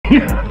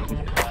That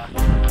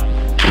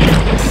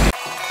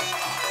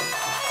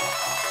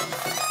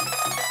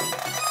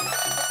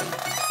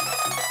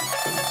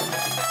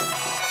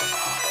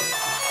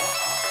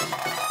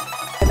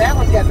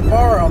one's got the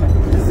bar on it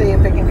to see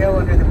if it can go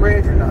under the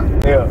bridge or not.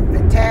 Yeah.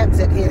 If it taps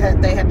it,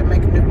 they had to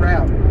make a new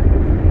route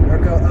or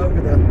go over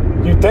the.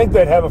 You'd think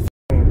they'd have a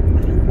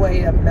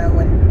way of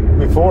knowing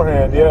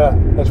beforehand. Yeah,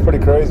 that's pretty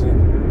crazy.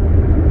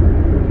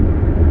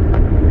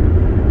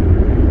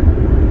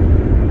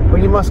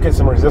 Well, you must get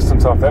some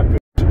resistance off that bitch.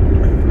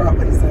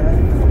 Probably so.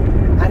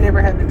 I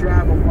never had to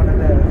drive with one of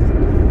those.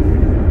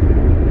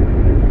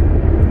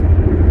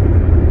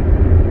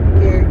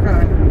 Gary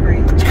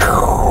concrete.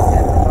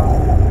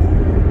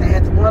 They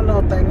had the one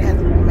little thing that had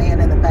the little man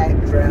in the back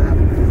drive,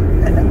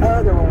 and the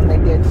other one they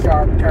did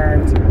sharp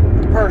turns.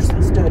 The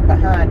person stood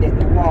behind it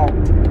and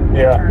walked.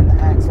 Yeah. Turned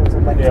the axles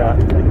electronically. Yeah.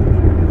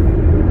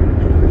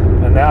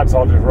 And now it's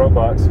all just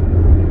robots.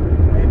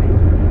 Maybe.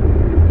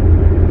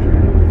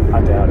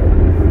 I doubt it.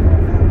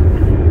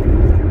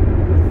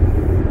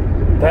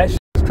 That shit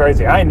is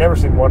crazy. I ain't never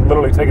seen one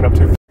literally taking up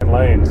 2 fucking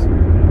lanes.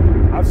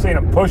 I've seen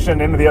them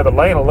pushing into the other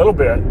lane a little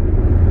bit.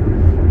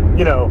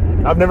 You know,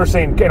 I've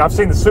seen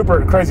the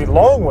super crazy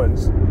long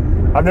ones.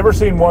 I've never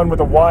seen one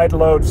with a wide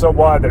load so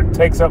wide that it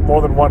takes up more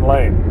than one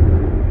lane.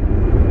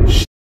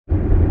 Shit.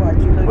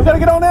 We gotta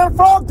get on down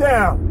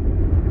Frogtown.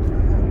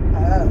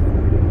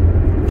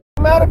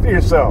 Come out of for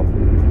yourself.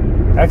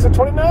 Exit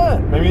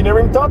 29. Maybe you never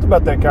even thought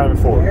about that kind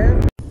before.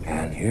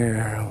 And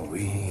here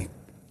we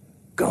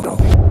go. You know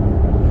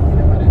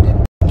what? I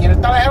didn't get it.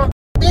 Thought I had a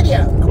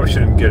video. Of course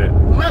you didn't get it.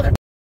 Mother.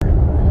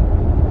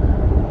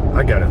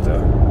 I got it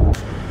though.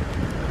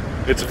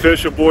 It's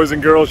official, boys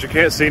and girls. You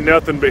can't see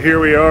nothing, but here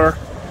we are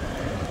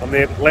on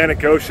the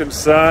Atlantic Ocean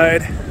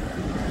side,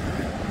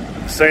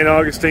 St.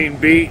 Augustine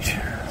Beach,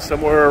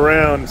 somewhere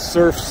around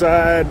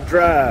Surfside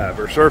Drive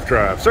or Surf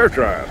Drive.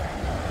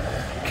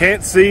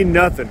 Can't see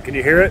nothing. Can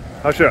you hear it?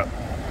 Hush up.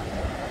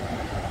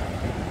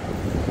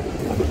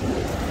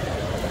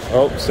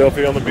 Oh,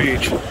 selfie on the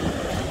beach.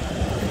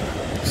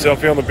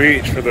 Selfie on the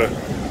beach for the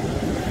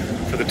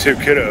 2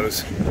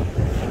 kiddos.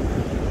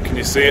 Can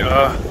you see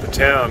the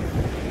town?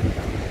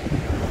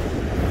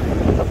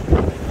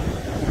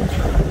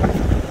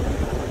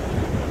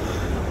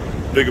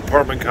 Big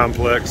apartment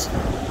complex.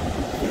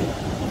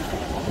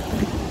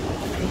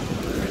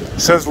 It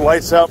says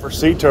lights out for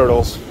sea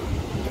turtles.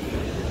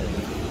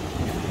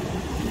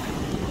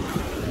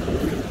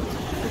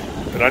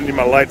 But I need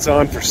my lights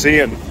on for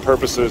seeing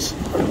purposes.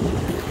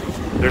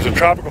 There's a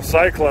tropical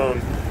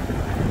cyclone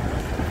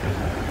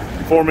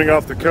forming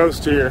off the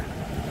coast here.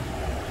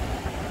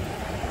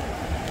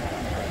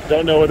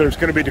 Don't know whether it's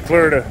going to be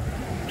declared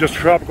just a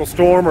tropical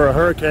storm or a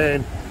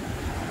hurricane.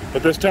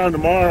 But this time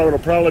tomorrow it'll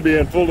probably be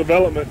in full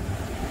development.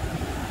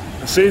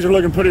 The seas are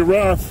looking pretty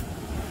rough.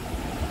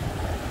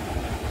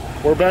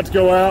 We're about to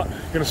go out,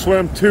 gonna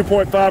swim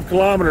 2.5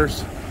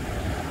 kilometers.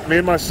 Me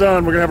and my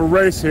son, we're gonna have a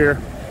race here.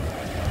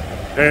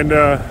 And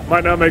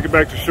might not make it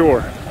back to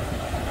shore.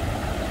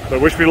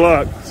 But wish me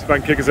luck, see if I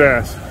can kick his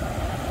ass.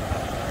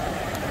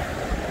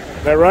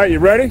 Is that right, you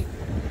ready?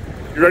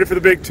 You ready for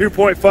the big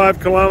 2.5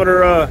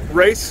 kilometer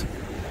race?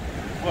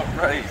 What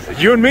race?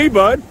 You and me,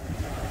 bud.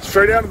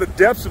 Straight out of the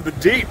depths of the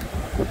deep.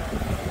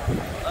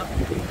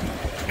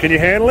 Can you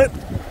handle it?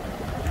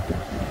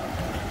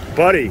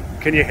 Buddy,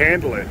 can you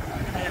handle it?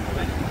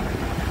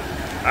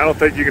 I don't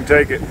think you can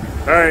take it.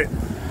 All right,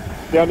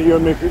 down to you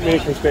and me,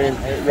 Christine.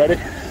 All right, ready?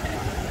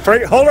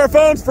 Frank, hold our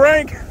phones,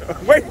 Frank.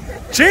 Wait,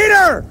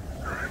 cheater!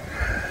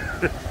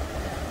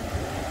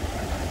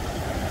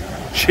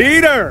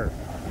 Cheater!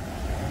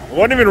 I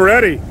wasn't even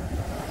ready.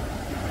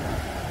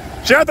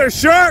 Shout, there's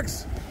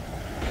sharks!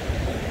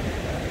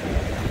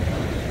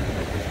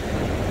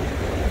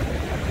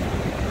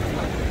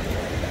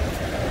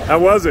 How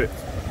was it?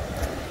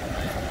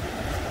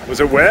 Was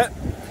it wet?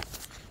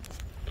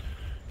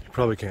 You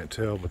probably can't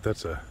tell, but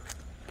that's a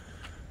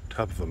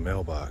top of a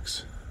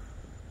mailbox.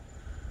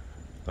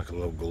 Like a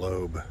little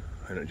globe,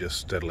 and it just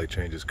steadily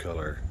changes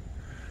color.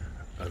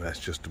 And that's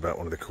just about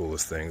one of the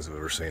coolest things I've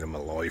ever seen in my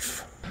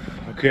life.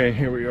 Okay,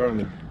 here we are on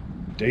the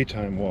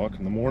daytime walk,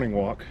 and the morning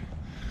walk,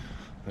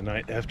 the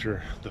night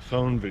after the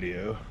phone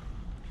video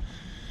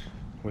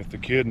with the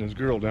kid and his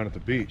girl down at the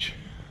beach.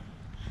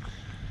 I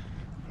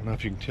don't know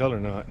if you can tell or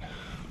not,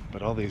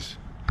 but all these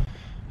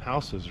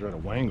houses are at a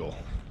wangle.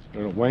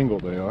 They're at a wangle,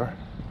 they are.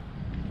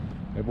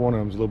 Every one of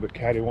them's a little bit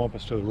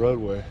cattywampus to the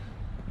roadway.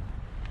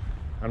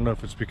 I don't know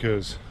if it's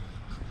because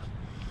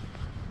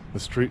the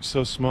street's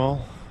so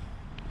small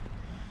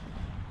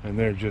and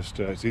they're just,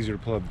 it's easier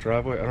to pull up the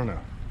driveway. I don't know.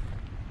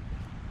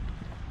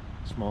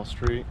 Small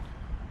street.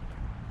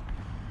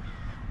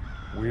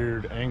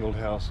 Weird angled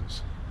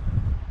houses.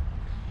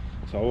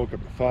 So I woke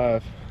up at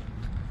 5.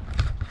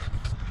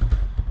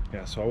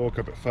 Yeah, so I woke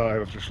up at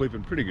 5 after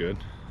sleeping pretty good.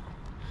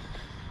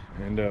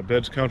 And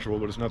bed's comfortable,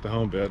 but it's not the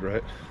home bed,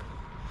 right?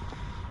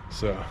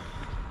 So,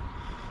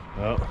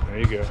 well, there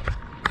you go.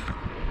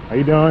 How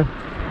you doing?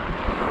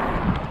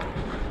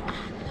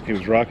 He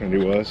was rocking it,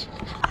 he was.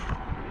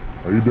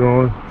 How you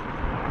doing?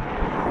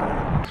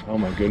 Oh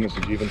my goodness,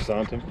 did you even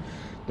saw him?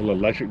 Little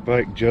electric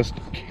bike, just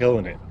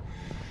killing it.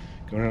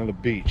 Going out on the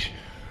beach.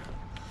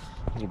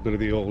 A little bit of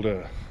the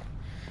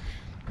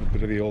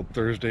old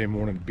Thursday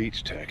morning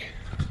beach tech.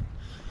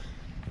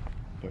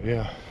 But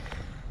yeah,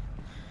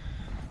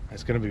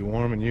 it's gonna be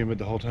warm and humid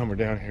the whole time we're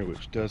down here,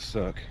 which does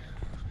suck.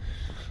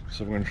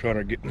 So we're gonna try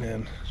to getting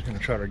in. Gonna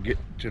try to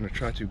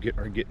get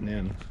our getting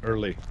in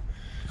early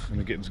when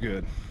the getting's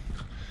good.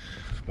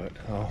 But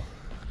I'll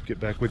get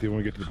back with you when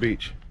we get to the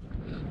beach.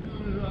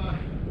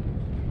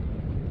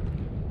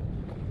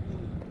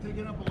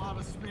 Taking up a lot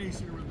of space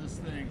here with this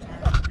thing. It's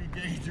going to be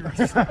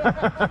dangerous.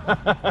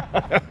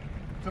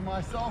 To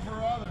myself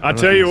or others. I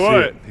tell you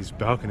what, these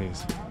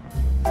balconies.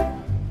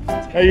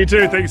 Hey, you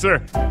too. Thank you, sir.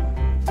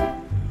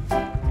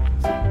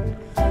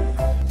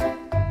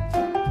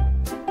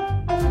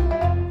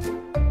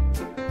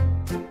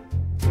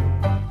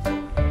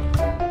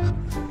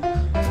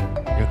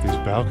 Got these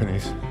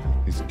balconies,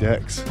 these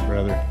decks,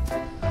 rather,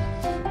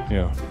 you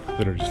know,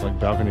 that are just like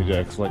balcony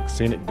decks, like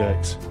scenic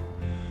decks.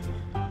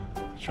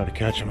 Try to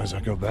catch them as I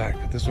go back.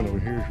 But this one over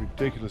here is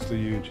ridiculously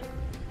huge.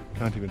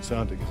 Can't even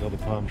sound it because all the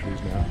palm trees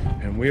now.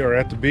 And we are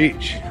at the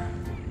beach.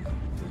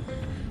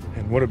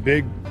 And what a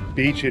big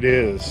beach it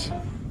is.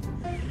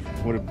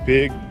 What a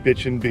big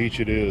bitchin' beach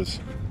it is.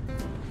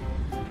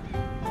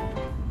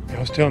 I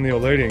was telling the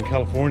old lady in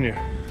California,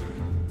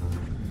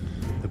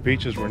 the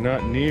beaches were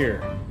not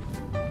near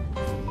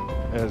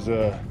as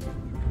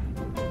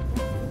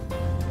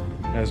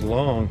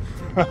long.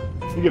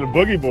 You get a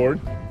boogie board.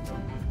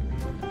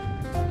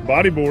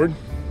 Bodyboard.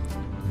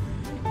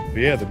 But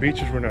yeah, the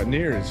beaches were not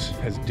near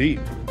as deep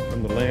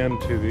from the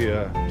land to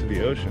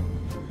the ocean.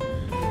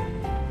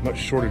 Much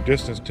shorter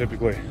distance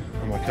typically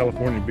on my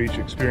California beach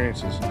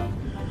experiences.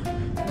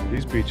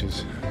 These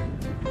beaches.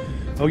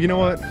 Oh, you know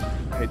what?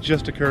 It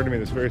just occurred to me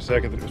this very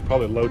second that it was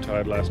probably low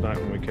tide last night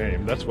when we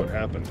came. That's what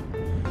happened.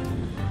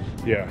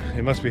 Yeah,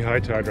 it must be high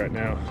tide right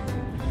now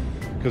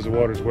because the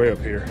water's way up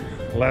here.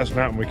 Last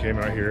night when we came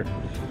out here,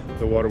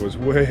 the water was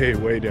way,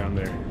 way down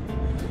there.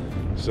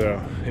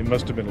 So it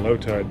must have been low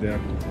tide then.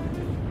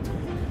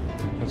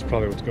 That's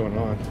probably what's going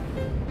on.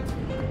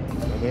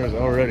 And there's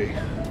already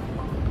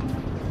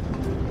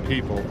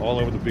people all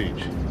over the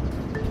beach.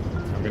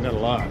 I mean, not a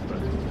lot, but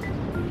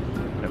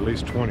at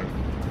least 20.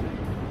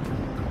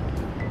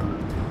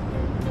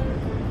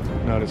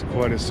 Not as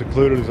quite as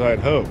secluded as I had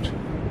hoped.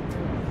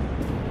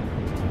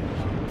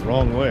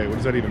 Wrong way. What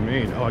does that even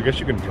mean? Oh, I guess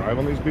you can drive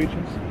on these beaches?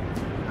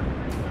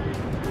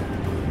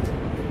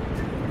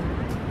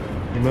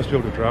 You must be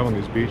able to drive on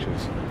these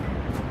beaches.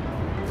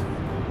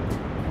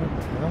 What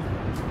the hell?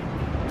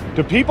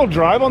 Do people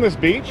drive on this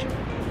beach?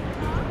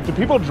 Do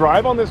people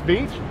drive on this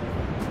beach?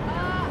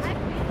 I think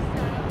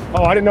so.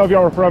 Oh, I didn't know if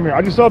y'all were from here.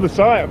 I just saw the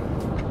sign.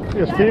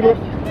 Yeah, speed limit.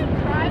 You can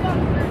drive on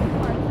certain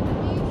parts of the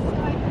beach,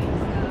 so I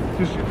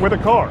think so. Just with a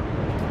car.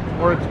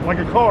 Or it's like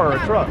a car or a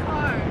Not truck. a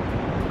car.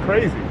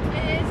 Crazy.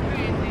 It is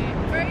crazy.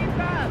 Where are you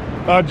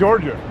from?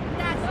 Georgia.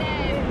 That's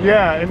it.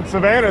 Yeah, in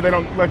Savannah they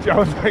don't let you. I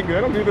was like, they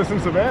don't do this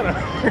in Savannah.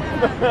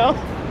 What the hell?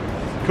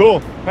 Cool.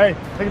 Hey,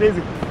 take it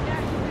easy.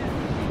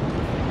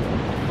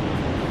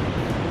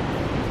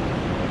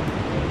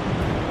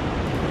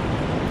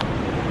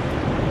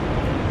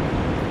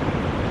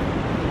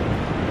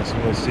 Got some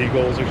little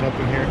seagulls or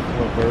something here,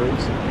 little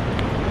birds.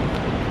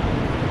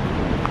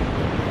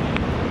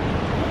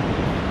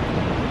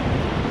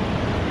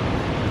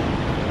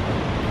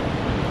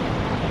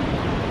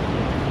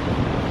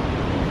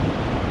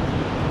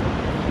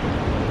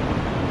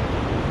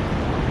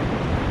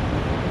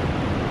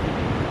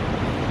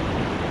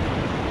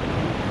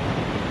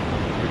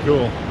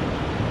 Cool.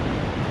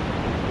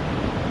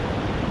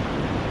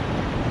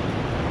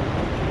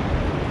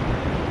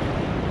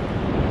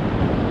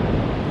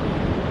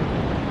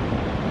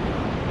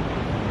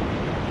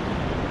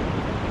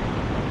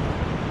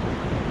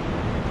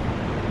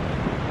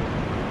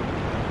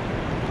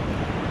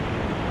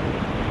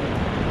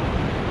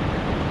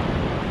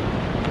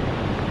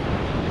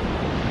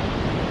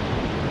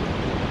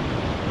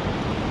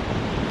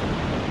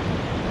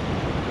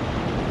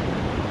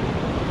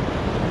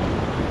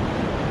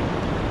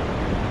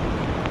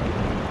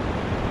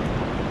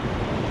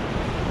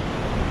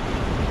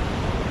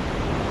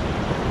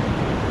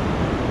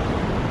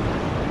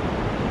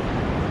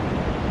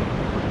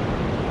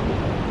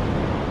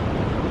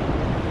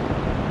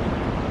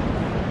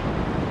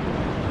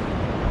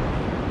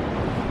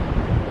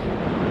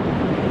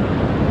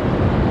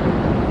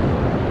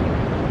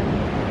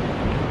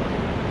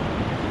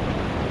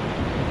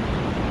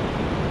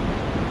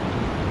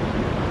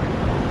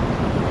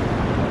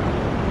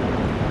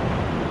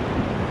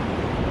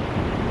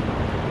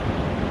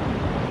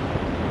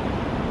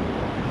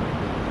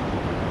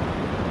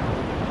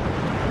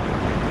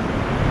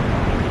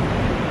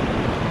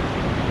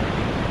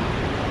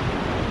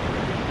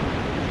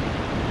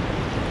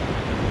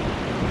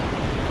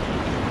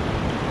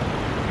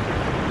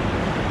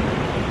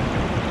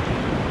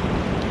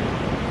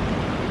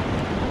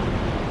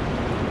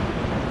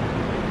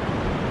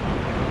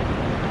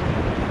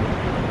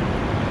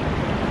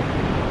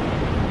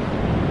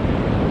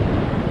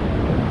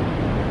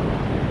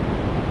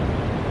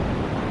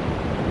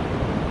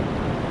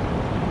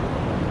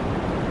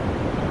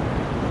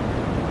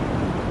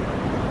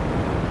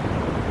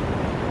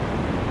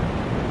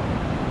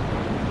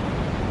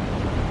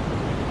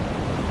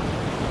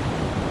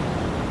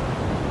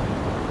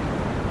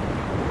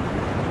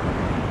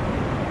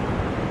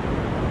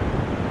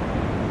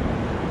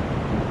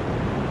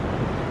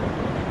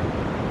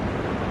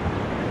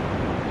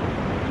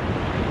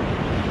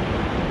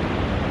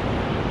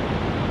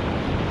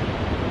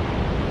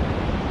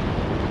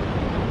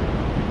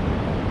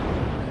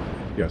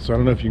 Yeah, so I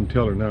don't know if you can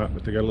tell or not,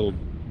 but they got a little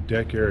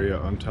deck area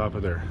on top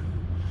of the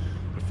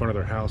front of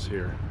their house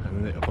here,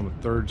 and then up on the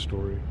 3rd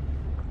story.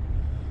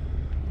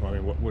 Well, I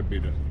mean, what would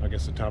be I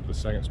guess the top of the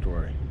 2nd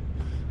story.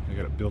 They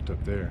got it built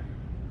up there.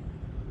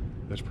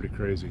 That's pretty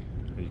crazy.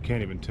 You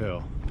can't even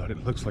tell, but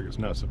it looks like it's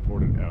not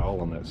supported at all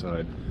on that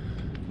side.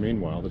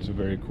 Meanwhile, that's a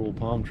very cool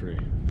palm tree.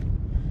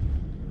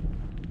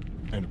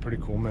 And a pretty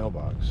cool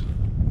mailbox.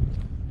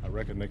 I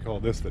reckon they call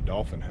this the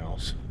dolphin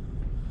house.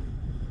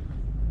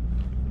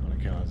 On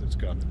account of it's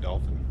got the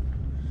dolphin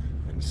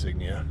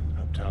insignia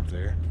up top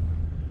there.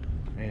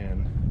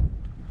 And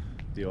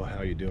the old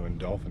how you doing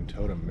dolphin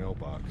totem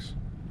mailbox.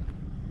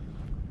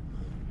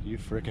 You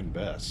frickin'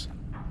 best.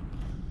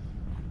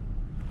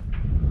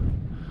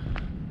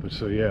 But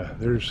so yeah,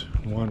 there's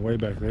one way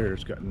back there.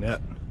 It's got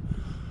net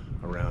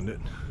around it.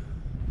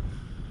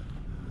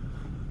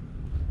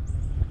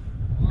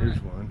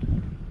 Here's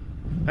one.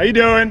 How you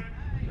doing?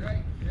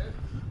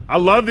 I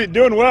love it.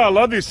 Doing well. I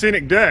love these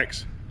scenic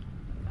decks.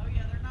 Oh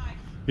yeah, they're nice.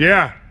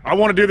 Yeah, I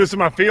want to do this in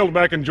my field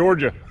back in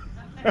Georgia.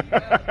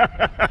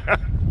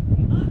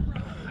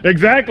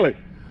 Exactly.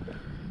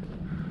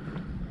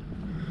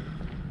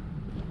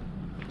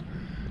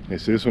 Yeah,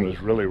 see, this one is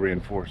really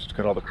reinforced. It's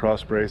got all the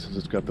cross braces.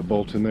 It's got the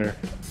bolts in there.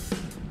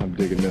 I'm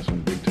digging this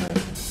one big time.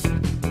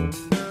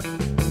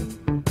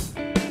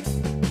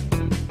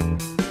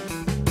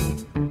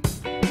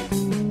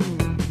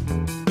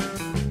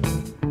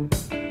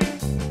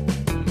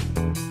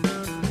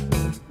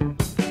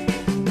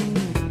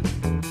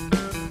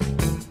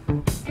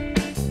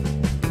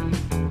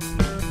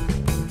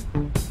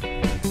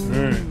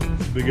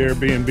 Big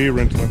Airbnb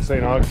rental in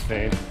St.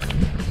 Augustine.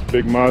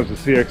 Big Mazda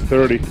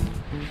CX-30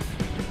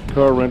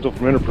 car rental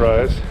from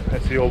Enterprise.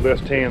 That's the old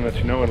S10 that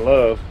you know and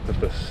love that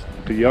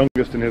the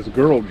youngest and his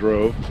girl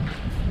drove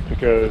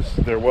because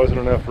there wasn't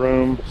enough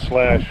room /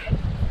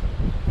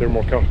 they're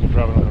more comfortable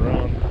driving on their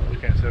own. You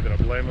can't say that I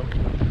blame them.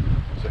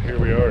 So here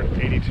we are at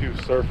 82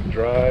 Surf and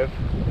Drive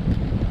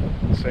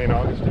in St.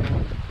 Augustine.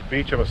 The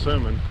beach, I'm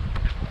assuming,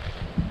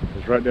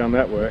 is right down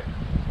that way.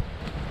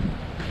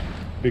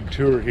 Big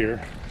tour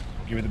here.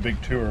 Give you the big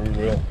tour, we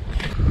will.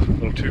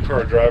 Little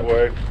 2-car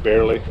driveway,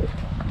 barely,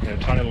 and a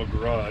tiny little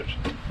garage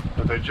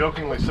that they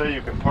jokingly say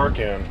you can park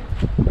in,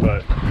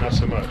 but not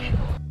so much.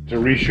 To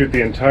reshoot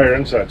the entire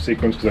inside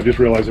sequence, because I just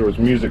realized there was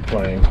music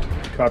playing,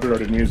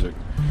 copyrighted music.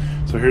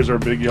 So here's our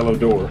big yellow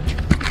door.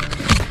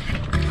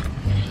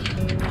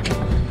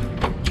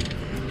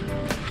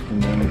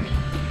 And then,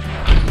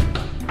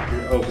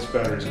 oh, this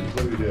battery's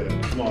completely dead.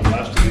 Come on,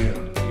 last to the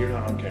end. You're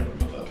not on camera,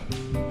 my love.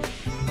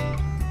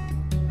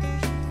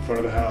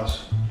 Front of the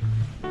house,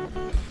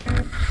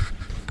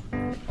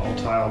 all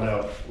tiled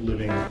out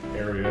living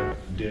area,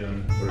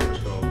 den, whatever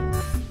it's called.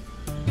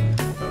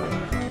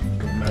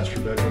 Master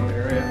bedroom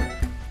area.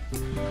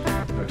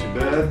 Got your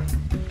bed,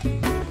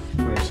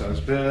 queen size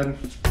bed,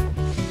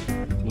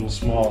 little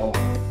small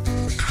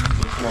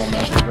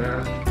master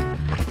bath,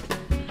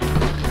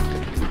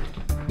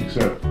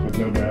 except with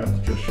no bath,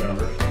 just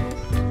shower.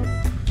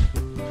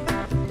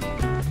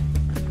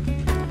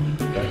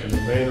 Back in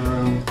the main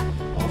room,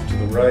 off to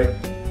the right.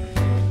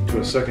 To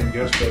a second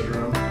guest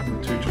bedroom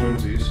with 2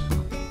 twinsies,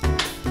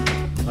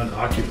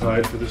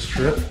 unoccupied for this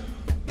trip.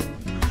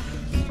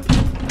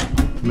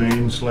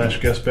 Main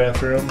 / guest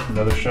bathroom,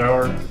 another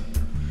shower,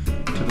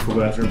 typical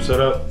bathroom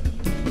setup.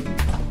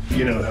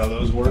 You know how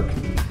those work.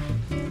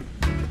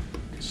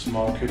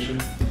 Small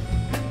kitchen,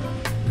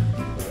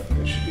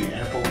 it should be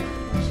ample.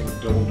 Nice little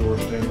double door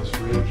stainless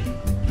fridge.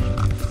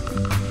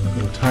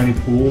 Little tiny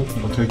pool.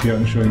 I'll take you out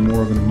and show you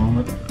more of in a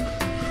moment.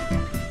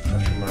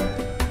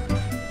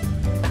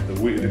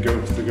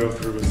 The go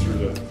through is through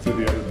the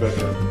other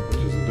bedroom, which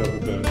is a double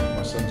bed.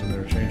 My son's in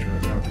there changing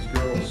right now with his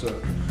girl. So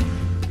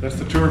that's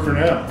the tour for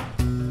now.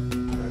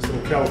 Nice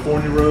little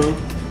California road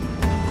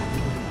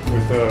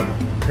with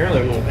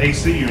apparently a little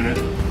AC unit.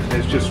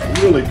 It's just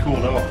really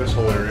cooled off this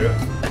whole area.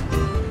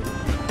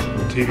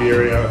 The TV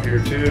area out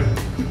here too.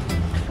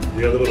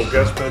 The other little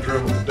guest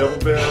bedroom with a double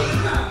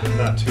bed.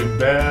 Not too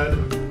bad.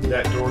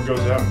 That door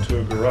goes out into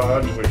a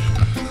garage, which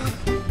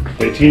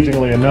they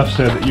teasingly enough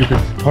said that you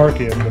could park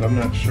in, but I'm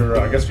not sure.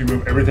 I guess if you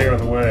move everything out of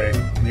the way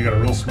and you got a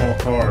real small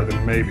car,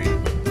 then maybe.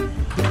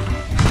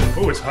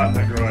 Oh, it's hot in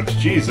that garage.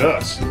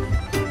 Jesus. And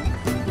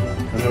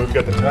then we've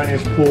got the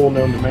tiniest pool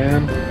known to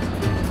man.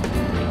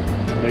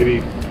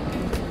 Maybe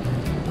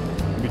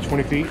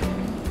 20 feet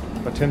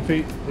by 10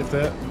 feet, if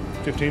that.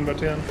 15 by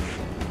 10.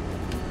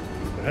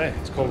 But hey,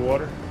 it's cold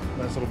water.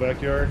 Nice little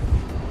backyard.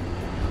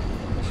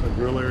 Nice little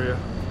grill area.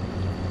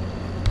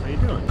 How you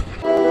doing?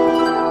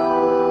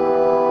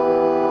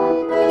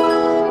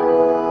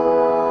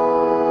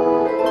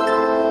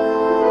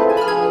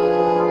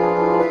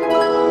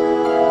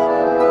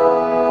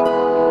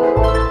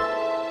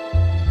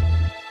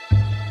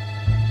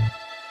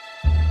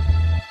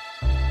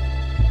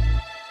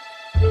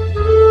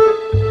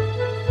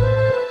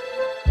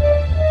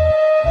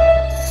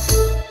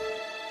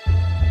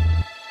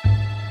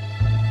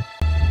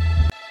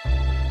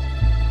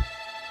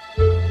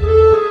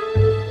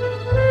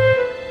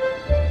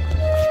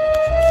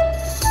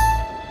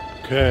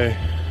 Okay,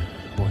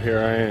 well here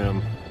I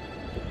am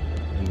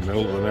in the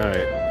middle of the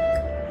night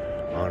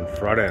on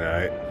Friday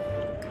night,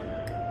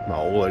 my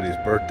old lady's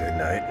birthday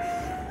night,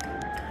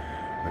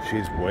 but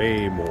she's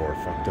way more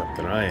fucked up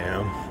than I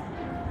am.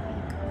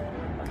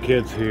 My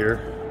kid's here,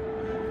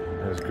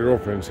 and his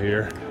girlfriend's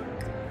here,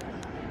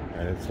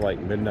 and it's like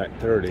midnight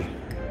 30,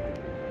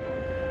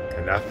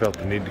 and I felt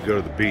the need to go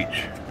to the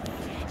beach,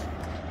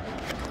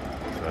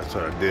 so that's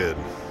what I did.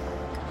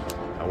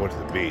 I went to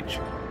the beach.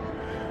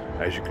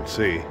 As you can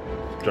see,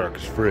 it's dark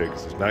as frig,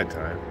 it's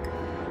nighttime.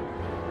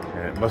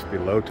 And it must be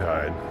low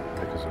tide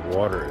because the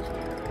water is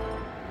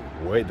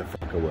way the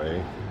fuck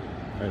away.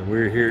 And we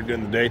were here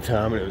during the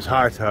daytime and it was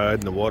high tide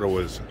and the water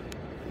was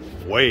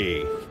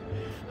way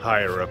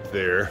higher up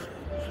there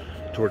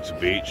towards the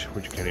beach,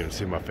 which you can't even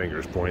see my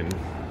fingers pointing.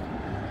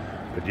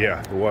 But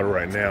yeah, the water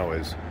right now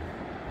is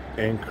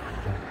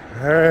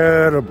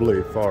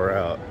incredibly far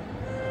out,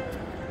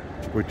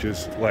 which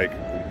is like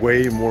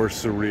way more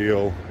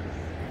surreal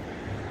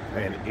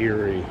and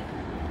eerie,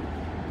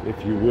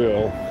 if you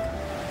will.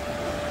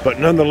 But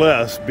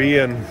nonetheless,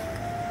 being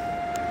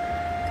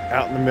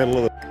out in the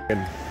middle of the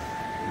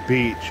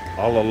beach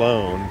all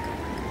alone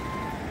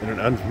in an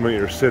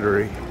unfamiliar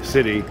city,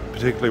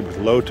 particularly with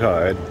low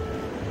tide,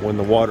 when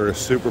the water is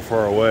super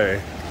far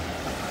away,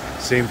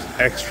 seems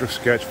extra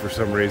sketch for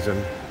some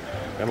reason.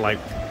 And like,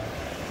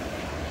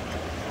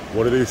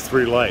 what are these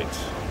three lights?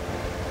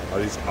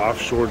 Are these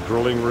offshore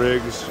drilling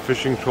rigs,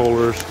 fishing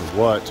trawlers,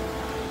 what?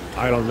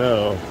 I don't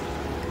know.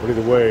 But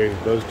either way,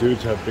 those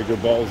dudes have bigger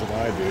balls than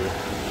I do,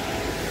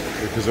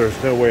 because there's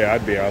no way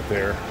I'd be out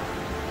there.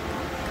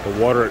 The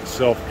water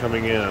itself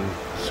coming in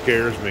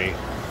scares me.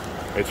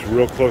 It's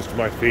real close to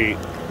my feet,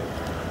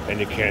 and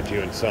you can't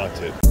even sense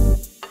it.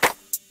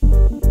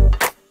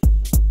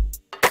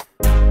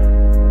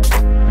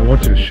 I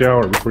want you to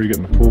shower before you get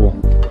in the pool.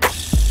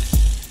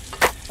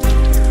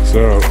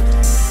 So,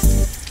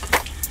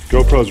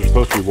 GoPros are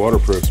supposed to be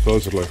waterproof,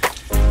 supposedly.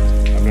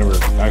 I've never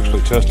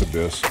actually tested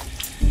this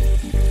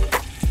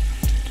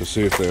to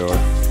see if they are.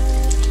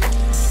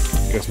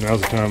 Guess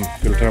now's the time,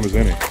 good a time as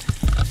any.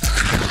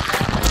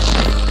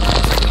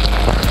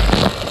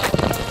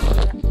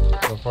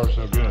 So far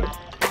so good.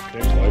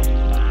 Seems like.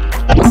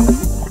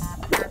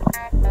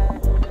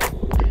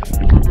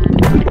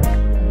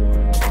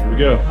 Here we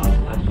go.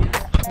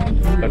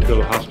 Have to go to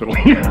the hospital.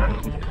 Yeah,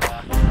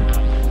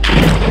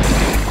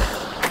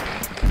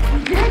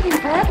 you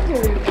have to.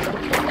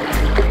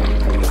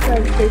 So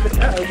stupid.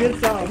 Uh-oh, good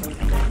song.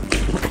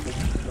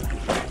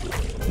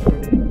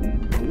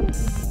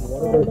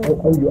 I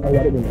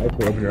didn't like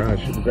it. Open your eyes.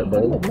 Should that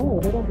burn? No,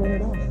 they don't burn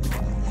at all.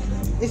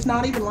 It's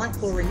not even like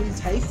chlorine. You can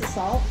taste the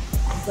salt,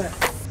 but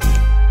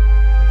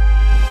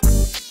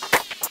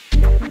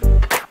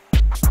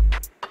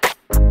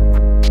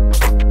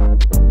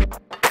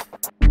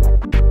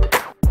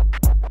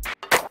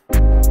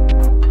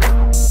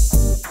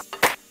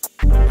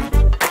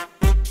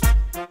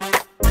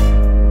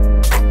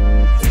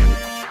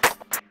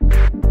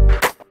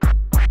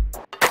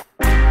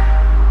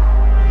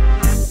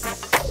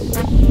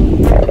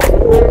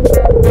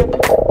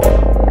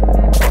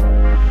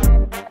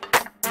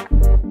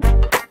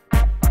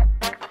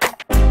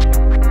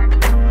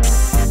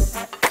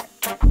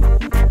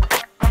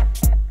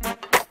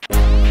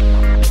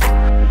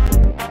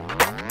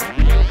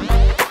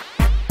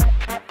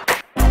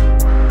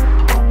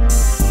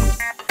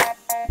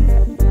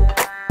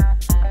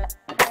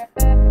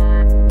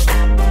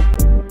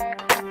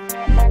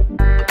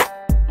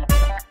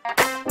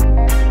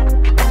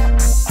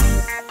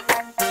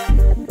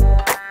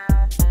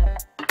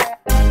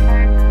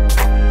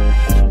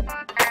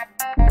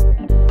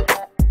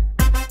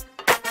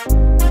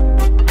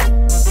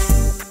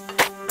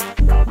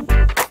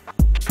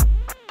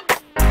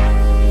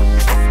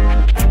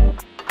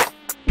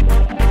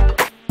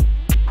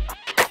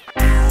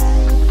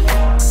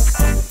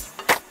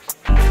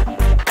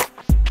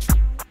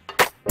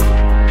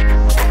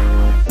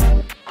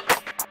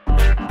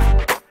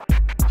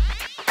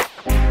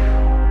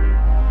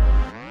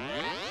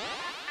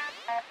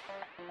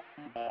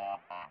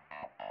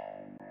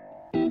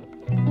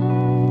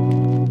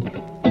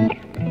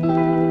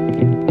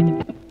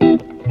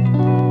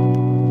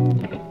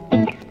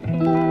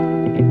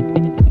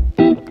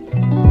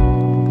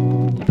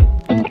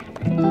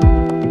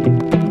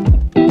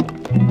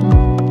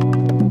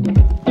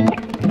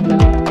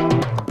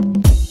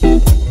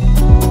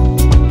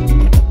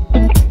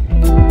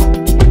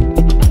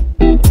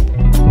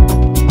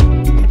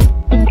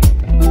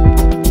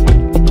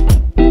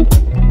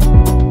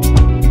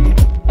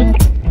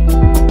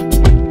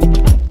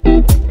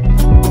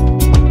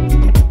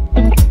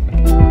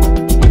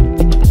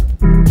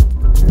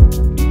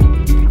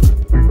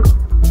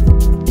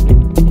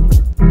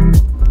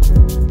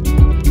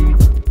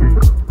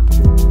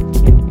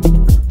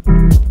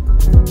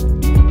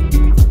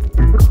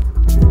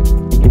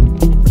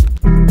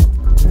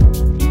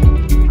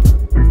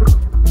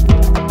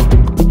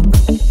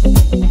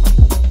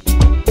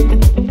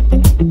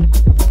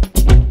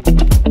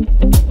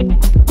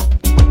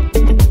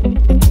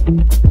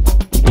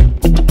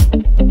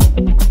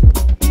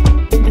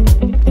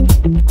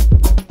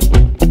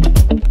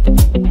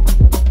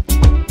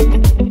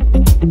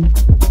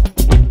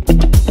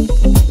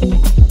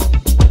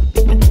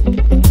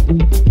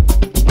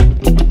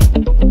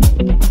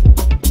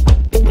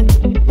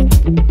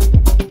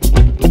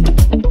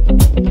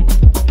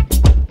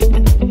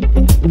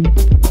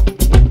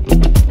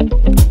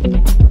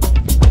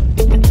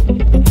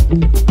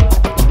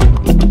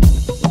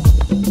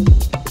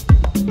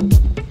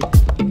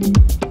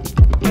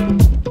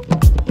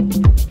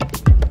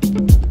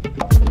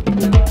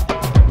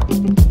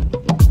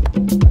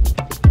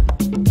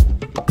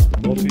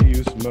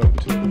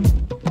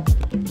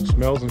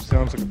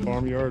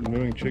farmyard,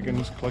 mooing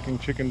chickens, clucking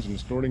chickens, and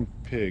snorting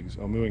pigs.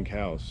 Oh, mooing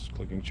cows,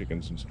 clucking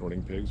chickens, and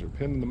snorting pigs are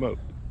penned in the moat.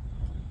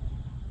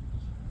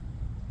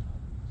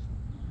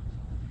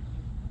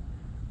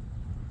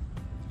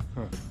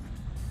 Huh.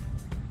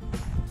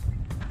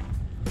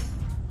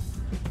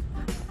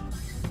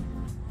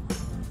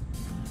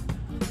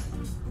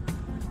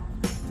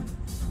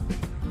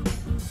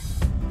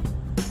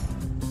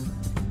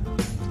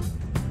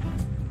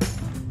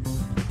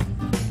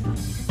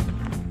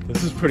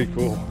 This is pretty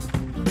cool.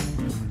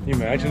 Can you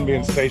imagine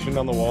being stationed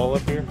on the wall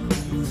up here?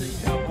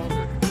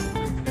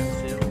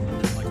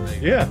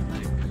 Yeah.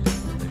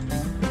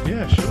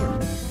 Yeah, sure.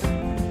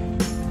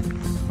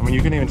 I mean,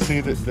 you can even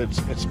see that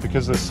it's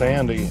because of the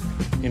sand,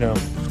 you know,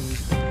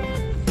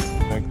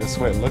 like this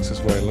way it looks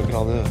this way. Look at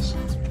all this.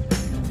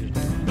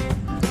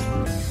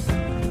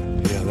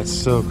 Yeah, that's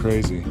so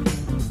crazy.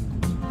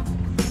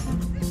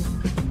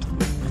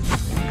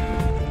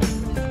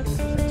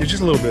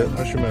 Just a little bit.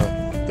 Hush your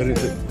mouth.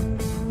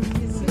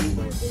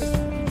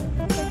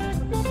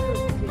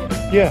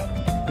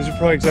 Yeah, these are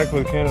probably exactly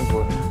where the cannons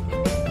were.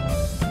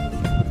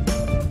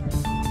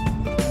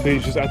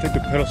 I think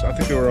the pedals. I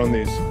think they were on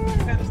these.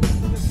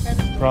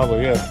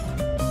 Probably,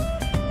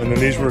 yeah. And then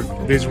these were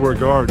where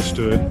guards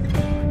stood.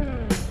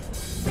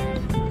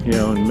 You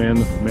know, and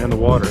man the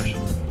waters.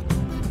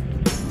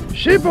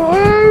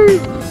 Sheep-a-hoo!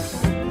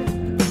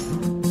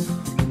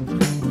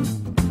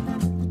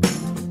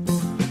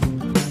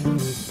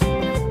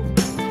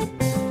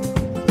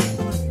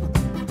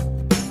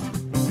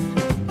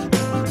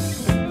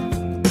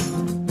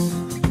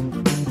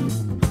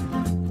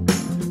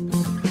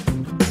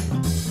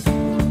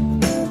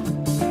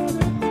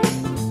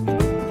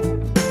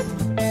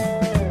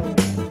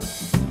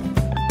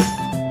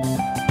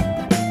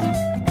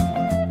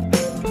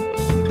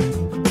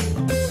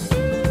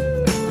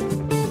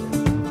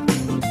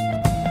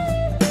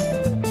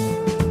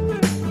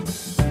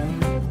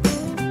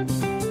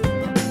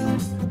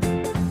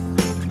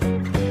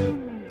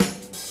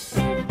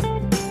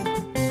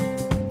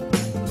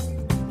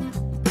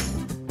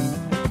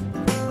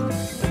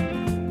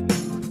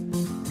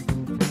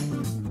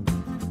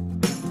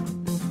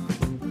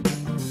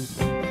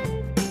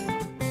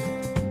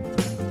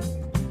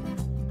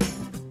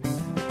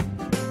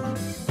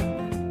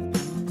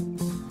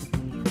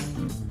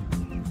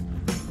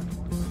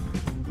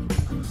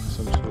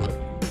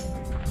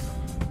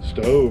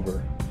 Stove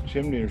or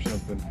chimney or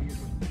something.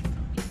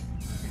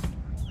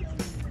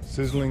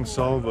 Sizzling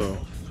salvo.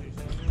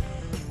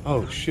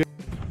 Oh shit.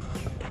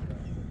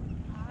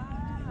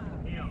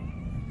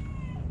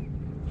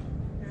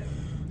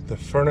 The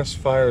furnace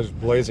fires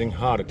blazing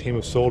hot. A team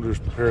of soldiers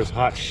prepares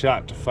hot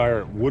shot to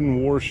fire at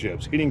wooden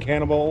warships, heating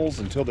cannonballs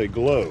until they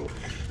glow.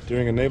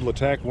 During a naval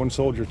attack, one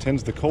soldier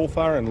tends the coal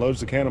fire and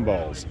loads the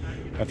cannonballs.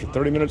 After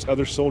 30 minutes,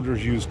 other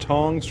soldiers use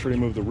tongs to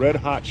remove the red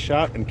hot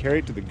shot and carry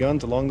it to the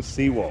guns along the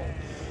seawall.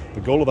 The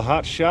goal of the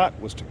hot shot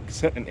was to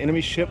set an enemy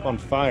ship on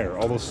fire.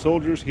 Although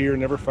soldiers here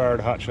never fired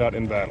hot shot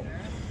in battle.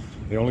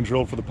 They only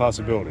drilled for the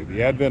possibility.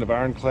 The advent of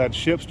ironclad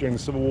ships during the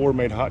Civil War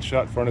made hot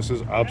shot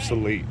furnaces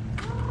obsolete.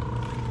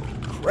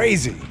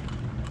 Crazy.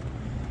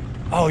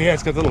 Oh yeah,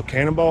 it's got the little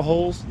cannonball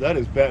holes. That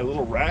is bad.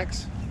 Little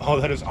racks. Oh,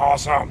 that is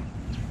awesome.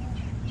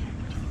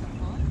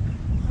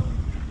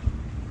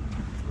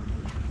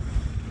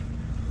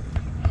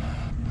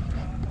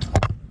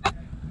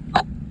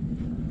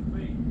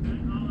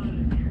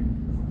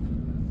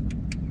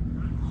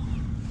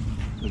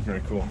 It's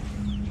very cool.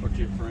 What's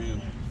your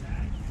friend?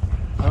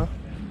 Huh?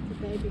 The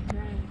baby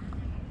crab.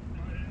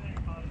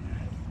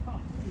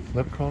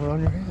 Let it crawl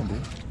on your hand, dude.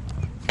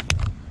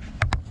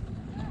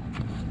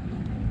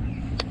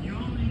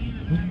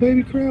 Where's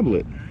baby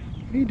crablet?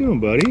 How you doing,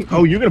 buddy?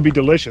 Oh, you're gonna be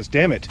delicious.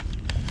 Damn it!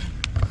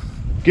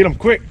 Get them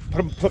quick.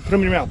 Put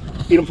them in your mouth.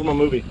 Eat them from a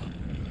movie.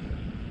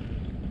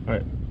 All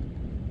right,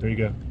 there you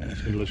go.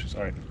 It's delicious.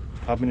 All right,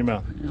 pop them in your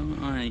mouth.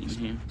 No, I ain't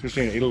eating him.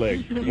 Christina, eat a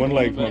leg. One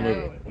leg from a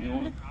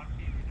movie.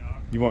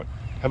 You want?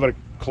 How about a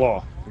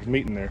claw? There's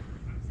meat in there.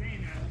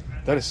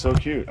 That is so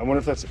cute. I wonder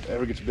if that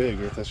ever gets big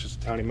or if that's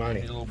just a tiny miny.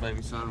 A little baby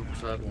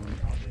sidewinder.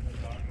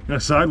 A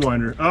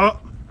sidewinder.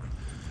 Oh,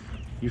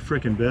 you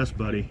freaking best,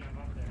 buddy.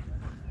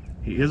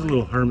 He is a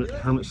little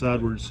hermit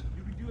sidewards.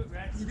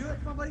 You do it,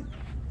 come on, buddy.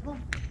 Come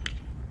on.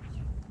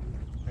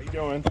 How you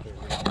doing?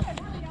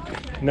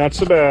 Not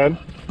so bad.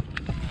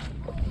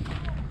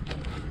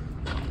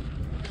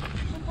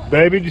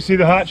 Baby, did you see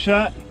the hot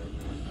shot?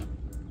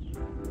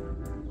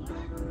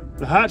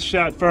 The hot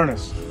shot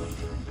furnace.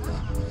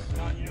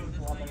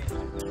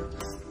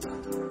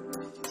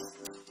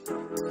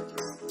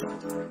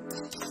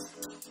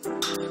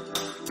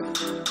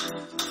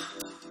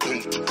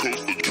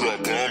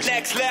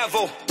 Next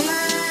level.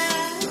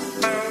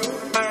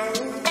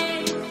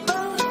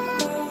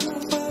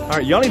 All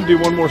right, y'all need to do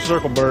one more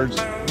circle, birds.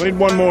 We need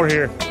one more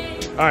here.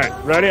 All right,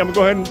 ready? I'm gonna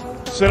go ahead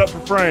and set up for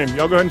frame.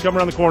 Y'all go ahead and come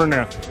around the corner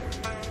now.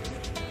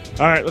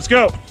 All right, let's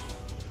go.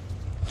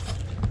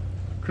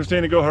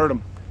 Christina, go herd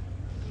them.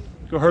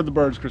 Go herd the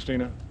birds,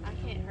 Christina. I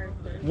can't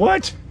hurt birds.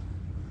 What?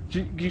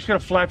 You just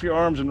gotta flap your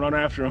arms and run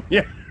after them.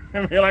 Yeah,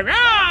 and be like,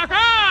 ah,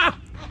 ah!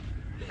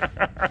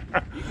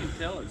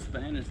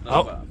 Spanish though.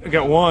 Oh, I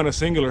got one, a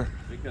singular.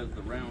 Because of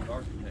the round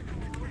architecture.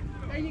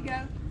 There you go.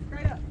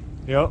 Straight up.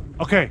 Yep.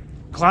 Okay.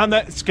 Climb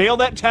that, scale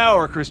that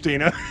tower,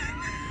 Christina.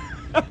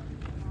 Do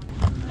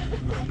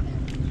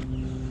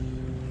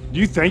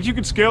you think you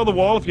could scale the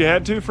wall if you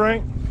had to,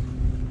 Frank?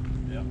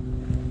 Yeah.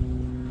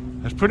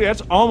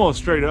 That's almost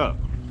straight up.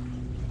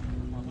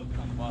 My hook's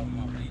on the bottom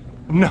of my feet.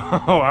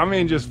 No, I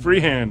mean just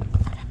freehand.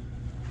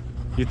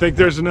 You think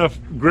there's enough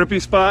grippy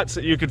spots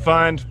that you could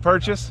find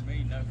purchase? For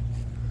me, no.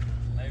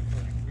 Maybe for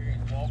an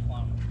experienced wall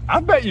climber. I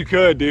bet you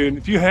could, dude.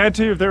 If you had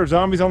to, if there were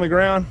zombies on the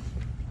ground.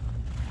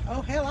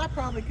 Oh, hell, I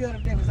probably could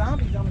if there was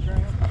zombies on the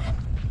ground.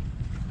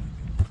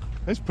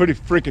 That's pretty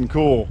freaking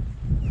cool.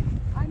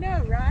 I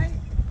know, right?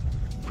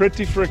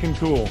 Pretty freaking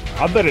cool.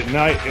 I bet at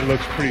night it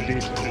looks pretty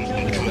decent.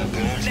 Next level.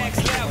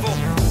 Next level.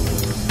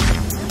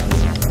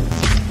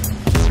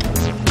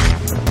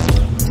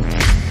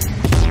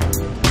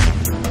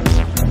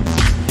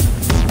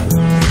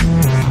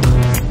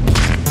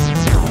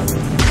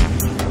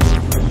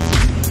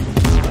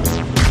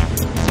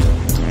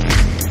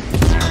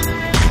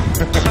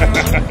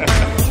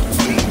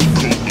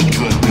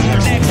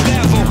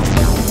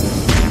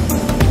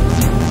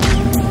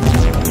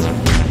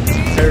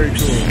 Very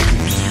cool.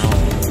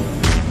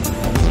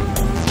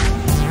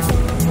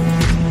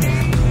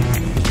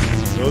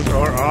 Those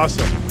are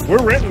awesome.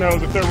 We're renting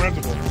those if they're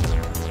rentable.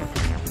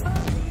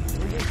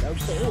 So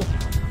cool.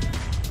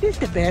 It's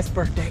the best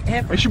birthday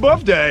ever. It's your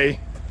birthday.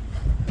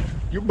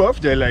 Your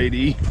birthday,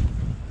 lady.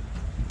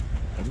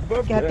 Happy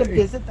birthday. Got to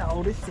visit the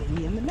oldest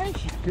city in the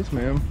nation. Yes,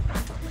 ma'am.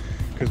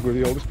 Because we're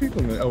the oldest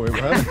people in the... Oh, wait,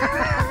 what?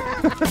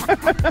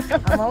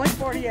 I'm only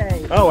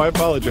 48. Oh, I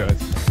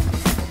apologize.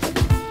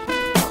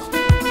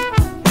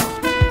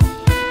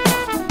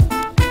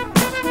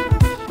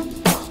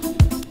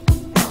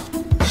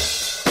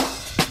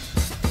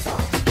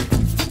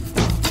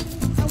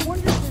 I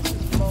wonder if this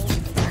is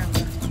molded around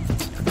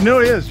the... No,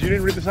 it is. You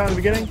didn't read the sign in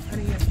the beginning?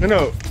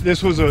 No,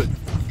 this was a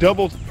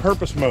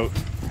double-purpose moat.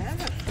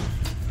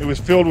 It was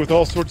filled with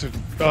all sorts of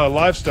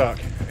livestock,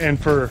 and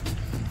for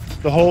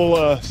the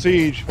whole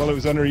siege, while it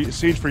was under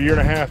siege for a year and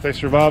a half, they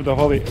survived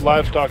all the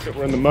livestock that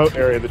were in the moat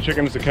area, the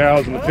chickens, the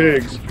cows, and the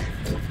pigs.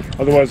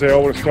 Otherwise, they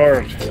all would have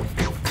starved.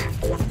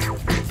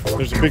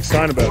 There's a big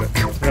sign about it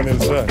on the other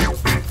side.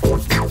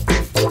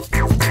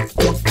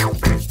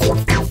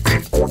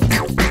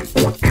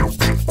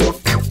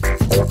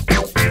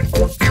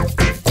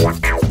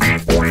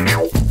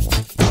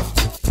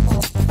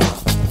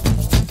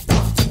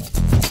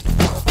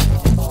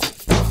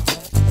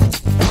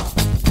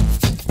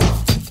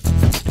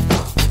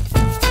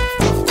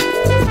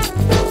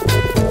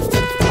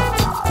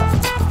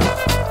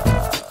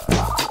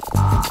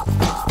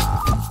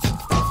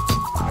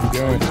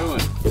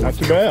 Not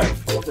too bad.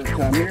 First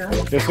time here?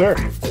 Yes, sir.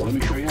 Let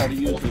me show you how to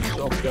use this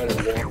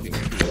self-guided walking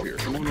tool here.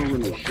 Come on over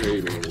in the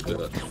shade a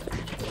little bit.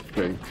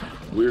 Okay,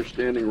 we're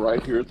standing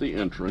right here at the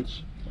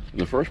entrance.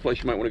 And the first place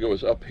you might want to go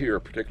is up here,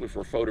 particularly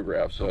for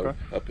photographs. So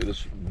up to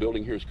this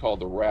building here is called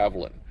the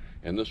Ravelin.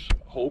 And this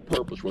whole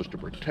purpose was to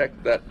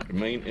protect that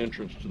main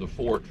entrance to the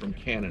fort from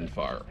cannon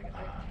fire.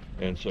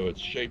 And so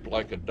it's shaped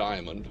like a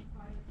diamond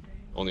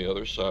on the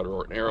other side,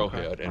 or an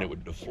arrowhead, and it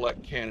would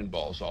deflect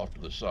cannonballs off to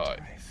the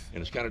side.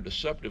 And it's kind of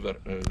deceptive.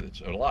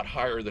 It's a lot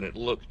higher than it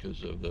looks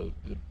because of the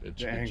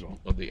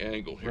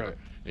angle here. Right.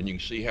 And you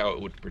can see how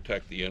it would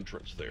protect the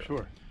entrance there.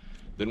 Sure.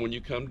 Then when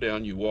you come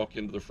down, you walk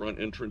into the front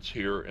entrance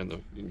here,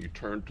 and you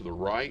turn to the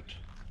right.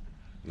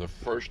 And the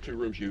first two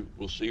rooms you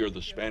will see are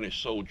the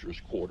Spanish soldiers'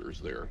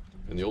 quarters there.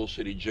 And the old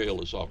city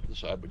jail is off to the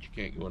side, but you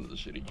can't go into the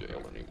city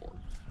jail anymore.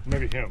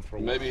 Maybe him for a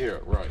while. Maybe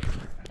here, right.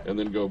 And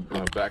then go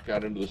back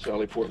out into the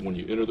sally port. When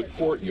you enter the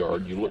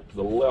courtyard, you look to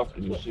the left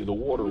and you'll see the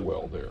water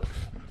well there.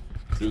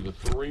 Do the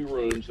three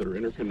rooms that are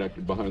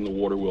interconnected behind the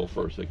water well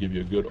first. They give you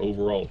a good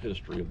overall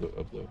history of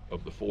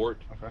the fort.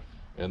 Okay.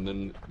 And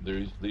then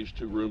these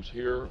two rooms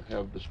here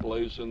have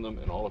displays in them,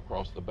 and all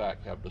across the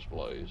back have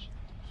displays.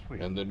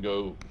 Sweet. And then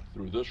go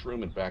through this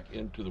room and back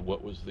into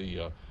what was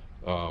the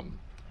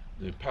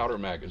powder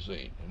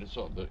magazine, and it's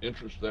the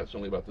entrance to that's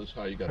only about this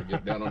high. You got to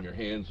get down on your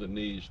hands and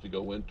knees to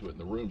go into it, and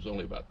the room's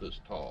only about this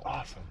tall.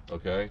 Awesome.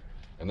 Okay,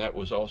 and that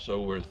was also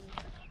where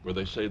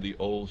they say the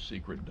old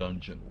secret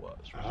dungeon was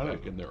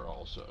back in there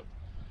also.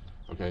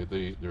 Okay,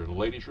 the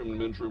ladies' room and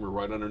men's room are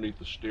right underneath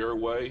the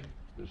stairway.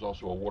 There's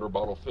also a water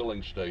bottle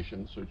filling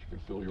station, so that you can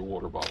fill your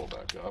water bottle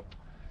back up.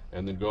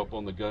 And then go up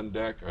on the gun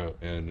deck,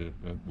 and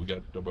we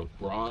got both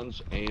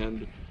bronze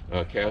and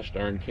cast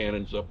iron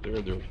cannons up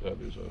there.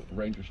 There's a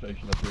ranger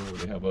station up there where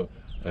they have a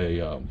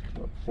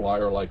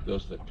flyer like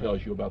this that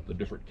tells you about the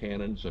different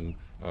cannons and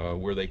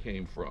where they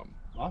came from.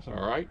 Awesome.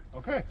 All right.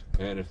 Okay.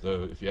 And if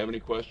you have any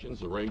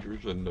questions, the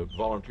rangers and the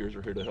volunteers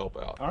are here to help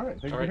out. All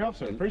right. Thank you for your help,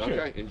 sir. Appreciate it.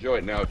 Okay. Enjoy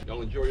it. Now, if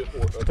y'all enjoy your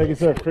sport. Thank you,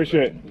 sir.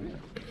 Appreciate it.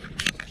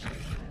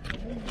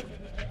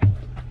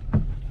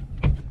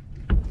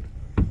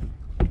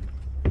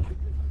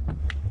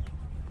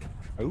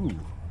 Ooh,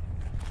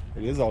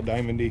 it is all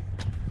diamondy.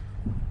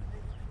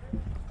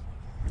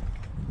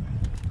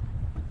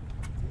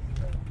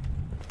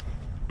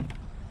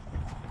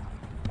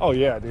 Oh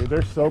yeah, dude,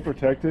 they're so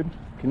protected.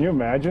 Can you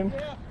imagine?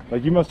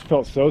 Like, you must have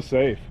felt so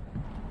safe.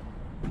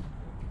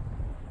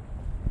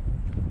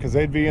 Because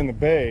they'd be in the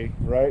bay,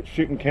 right,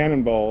 shooting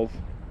cannonballs,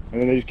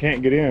 and then they just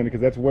can't get in because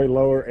that's way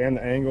lower, and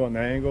the angle and the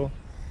angle.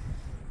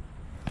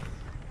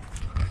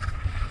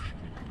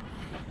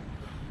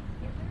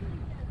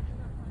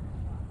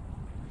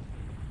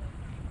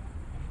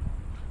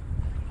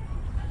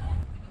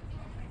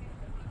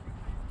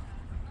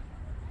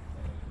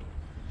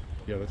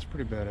 Yeah, that's a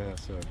pretty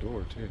badass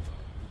door too.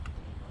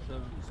 So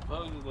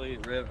supposedly,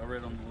 I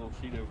read on the little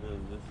sheet over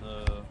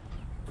there,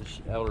 this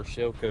outer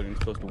shell coating is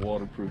supposed to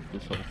waterproof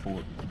this whole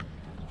fort.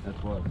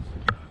 That's what's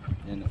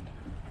in it.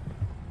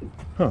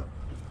 Huh.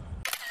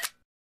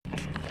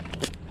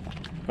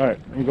 All right,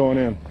 I'm going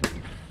in.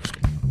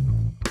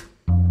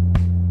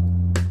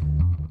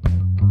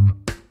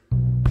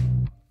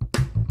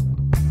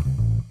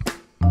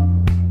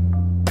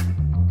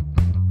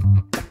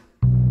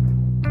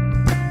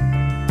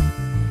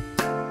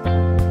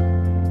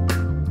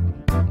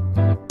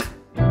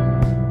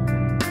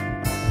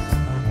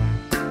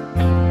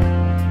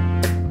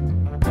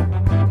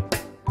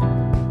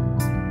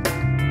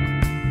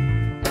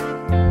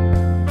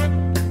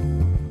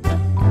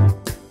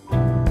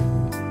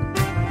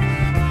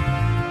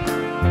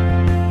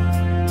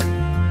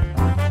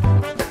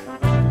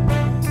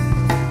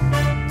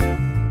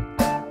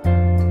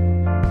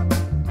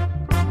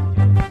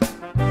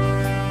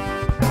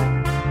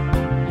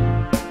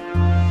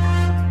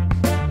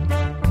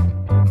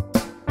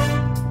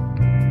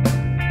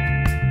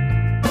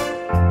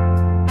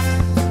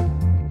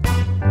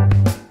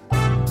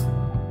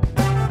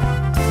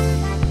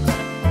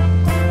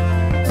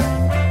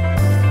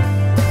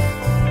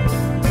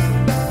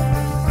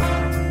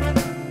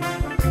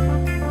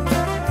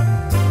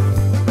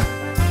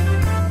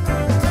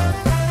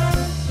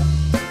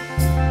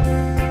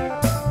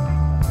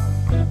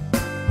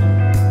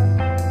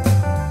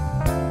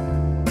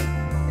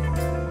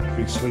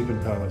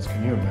 Sleeping pallets,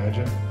 can you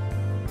imagine?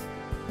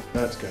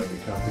 That's gotta be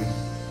comfy.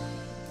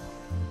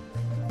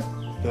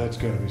 That's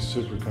gotta be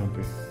super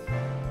comfy.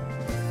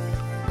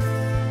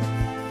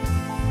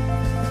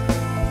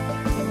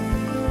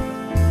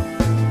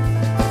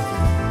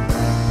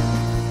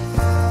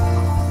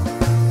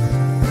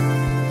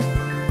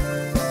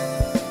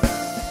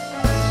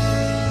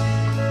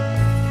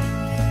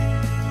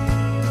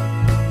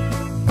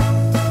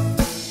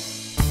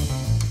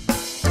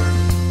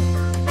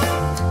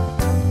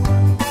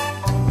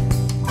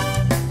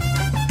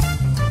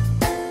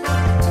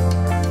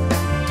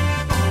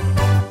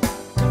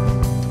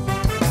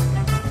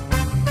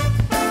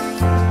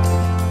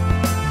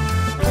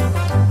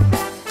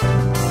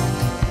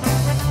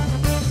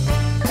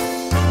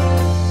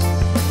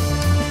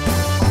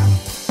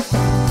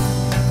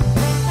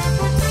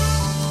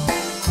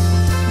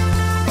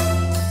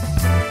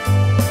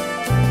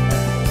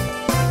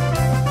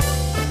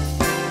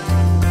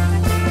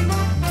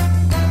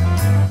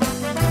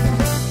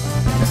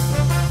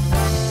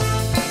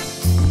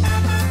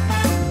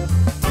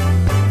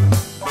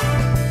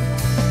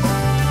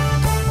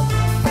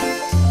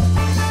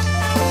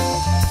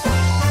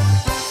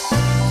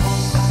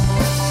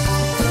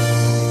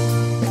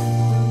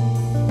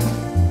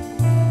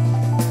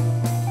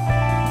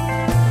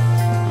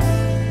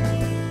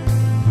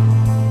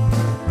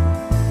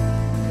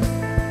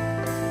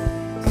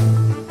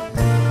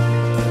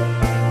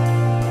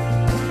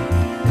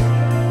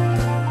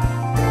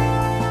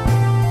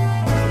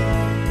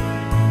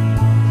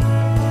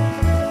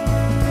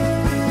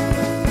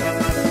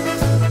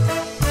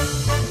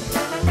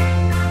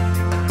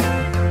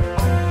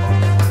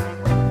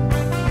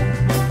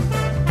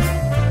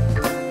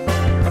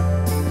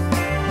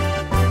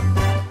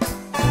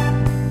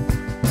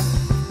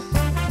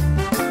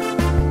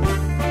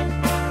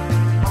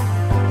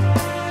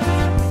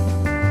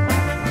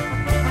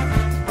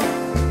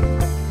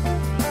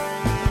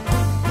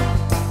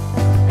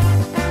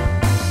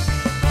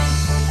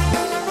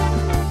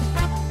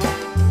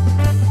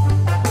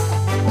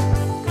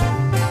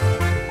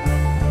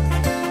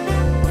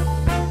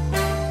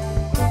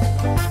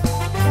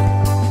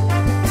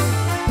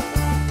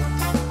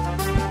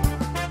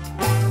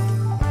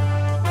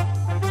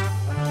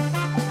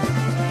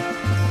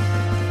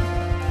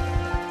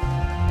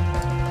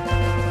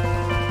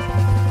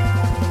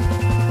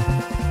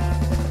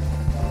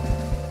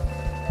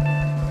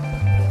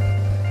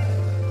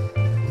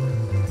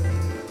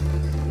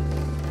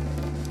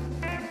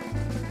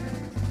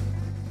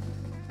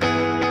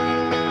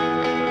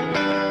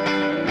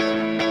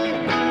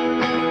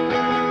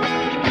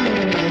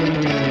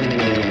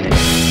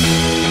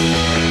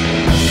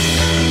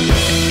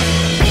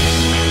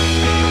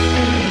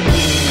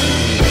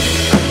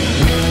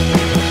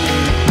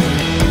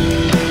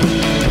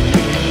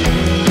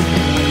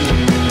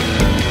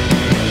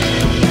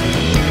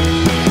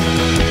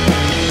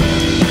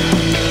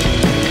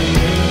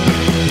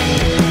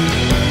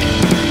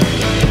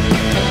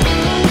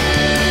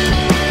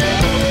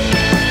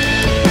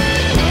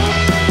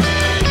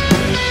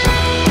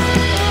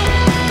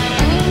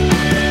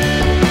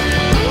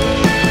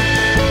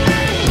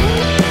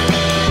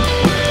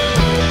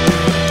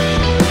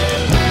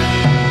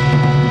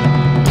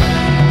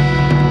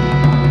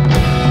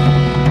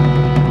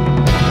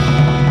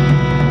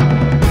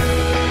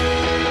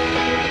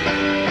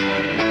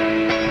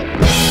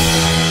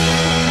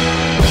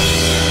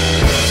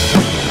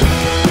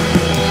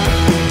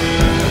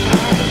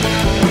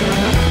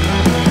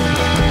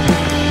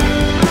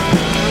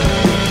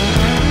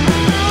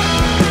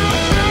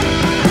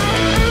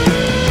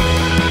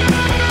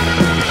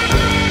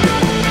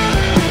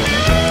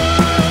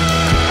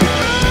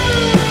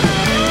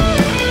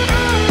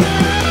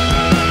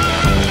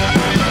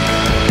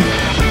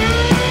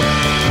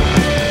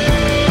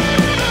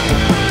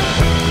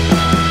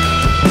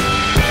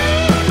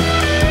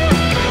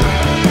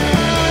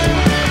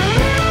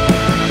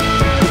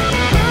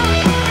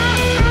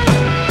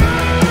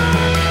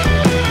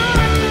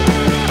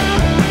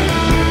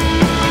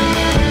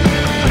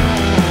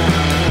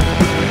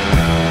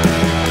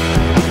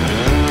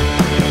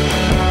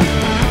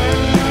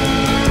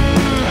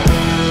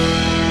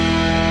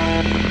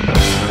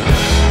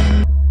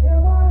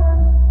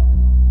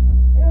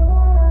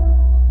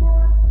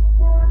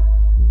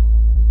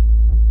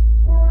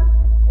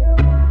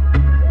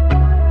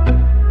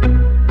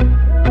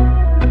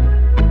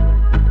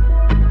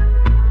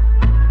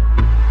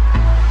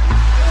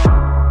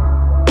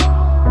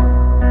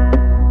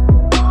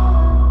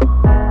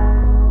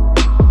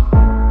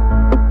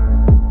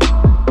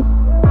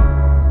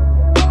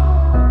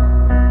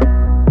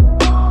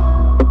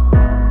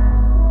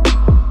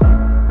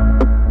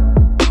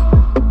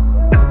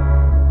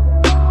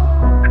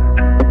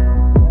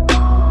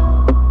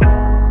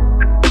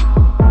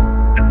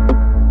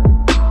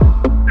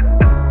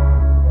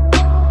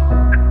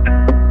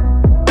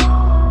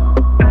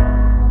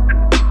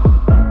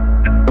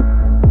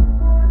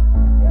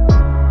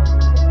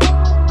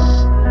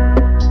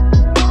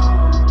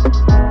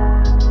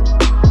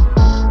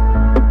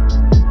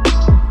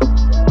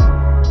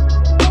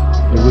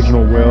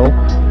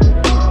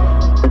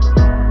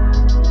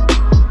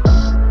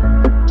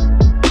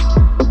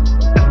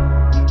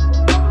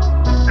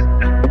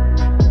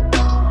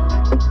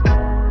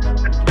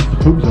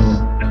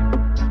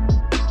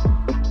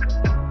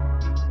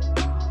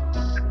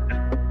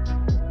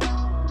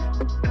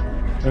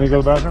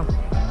 to the bathroom?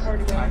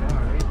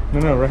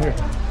 No, right here.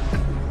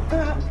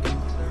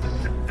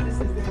 This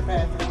is their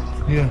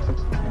bathroom. Yeah.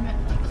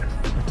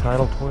 A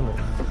tidal toilet.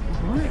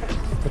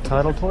 What? A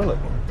tidal toilet.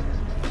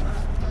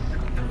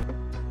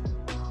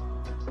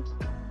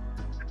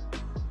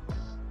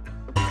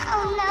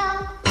 Oh no.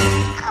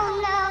 Oh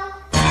no.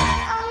 Oh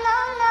no,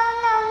 no,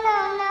 no, no,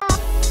 no.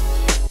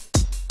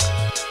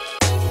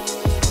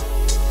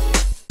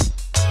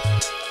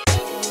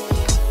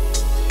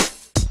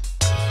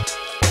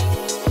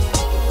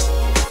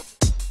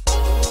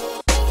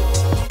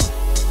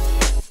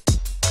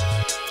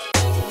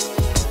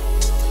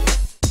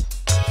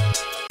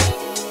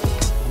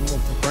 I'm going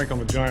for Frank on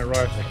the giant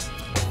rifle.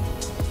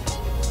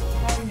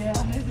 Oh yeah,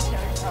 this is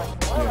giant rifle.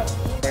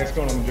 Frank's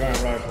going on the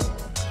giant rifle.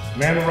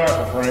 Man the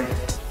rifle, Frank.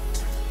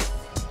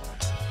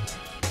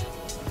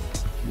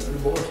 Your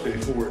birthday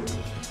for it.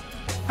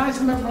 I just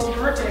remember my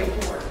birthday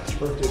for it. It's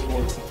birthday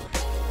for it.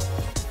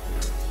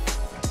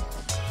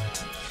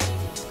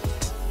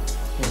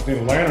 Just need a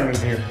lantern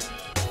in here.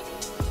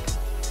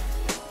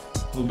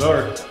 A little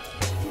dark.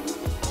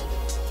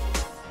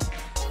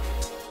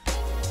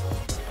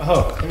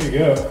 Oh, there you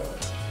go.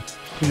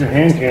 Here's your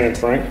hand cannon,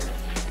 Frank.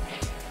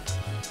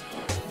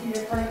 You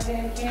get Frank's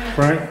hand cannon?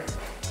 Frank?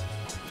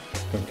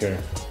 Don't care.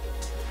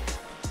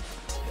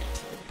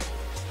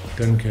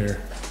 Doesn't care.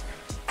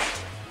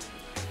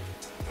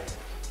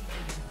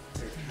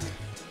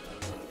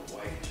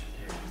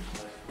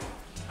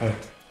 Hey,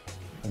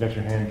 I got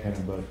your hand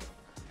cannon, bud.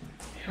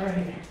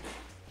 Right.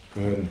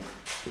 Go ahead.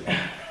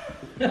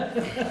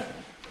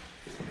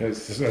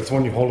 That's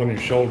one you hold on your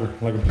shoulder,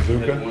 like a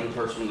bazooka. One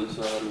person on this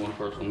side, one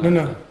person on No, that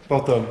no, side.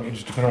 both of them. You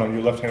just depend on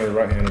your left hand or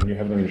right hand, and you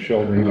have it on your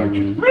shoulder, and you like.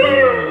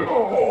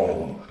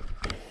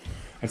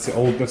 That's the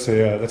old. That's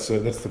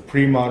the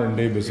pre-modern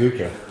day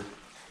bazooka.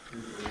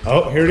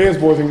 Oh, here it is,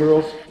 boys and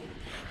girls.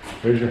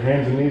 There's your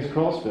hands and knees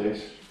cross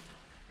face.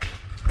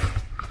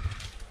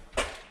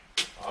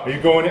 Are you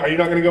going? Are you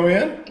not going to go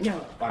in?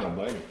 No. I don't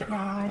blame you. No,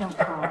 I don't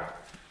call.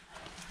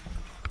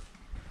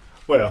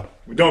 Well,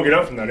 we don't get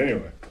up from that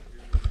anyway.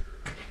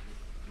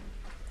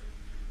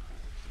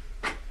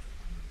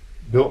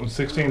 Built in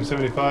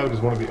 1675, it is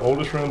one of the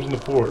oldest rooms in the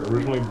fort.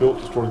 Originally built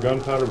to store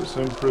gunpowder, but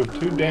soon proved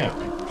too damp.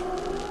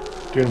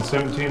 During the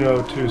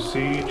 1702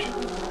 siege.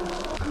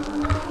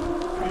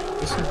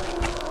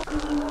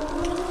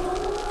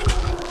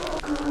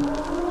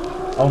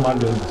 Oh my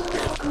goodness.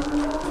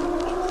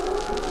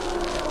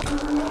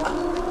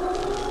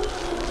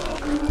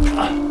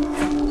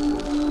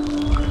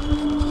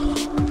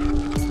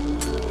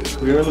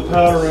 We are in the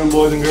powder room,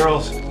 boys and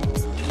girls.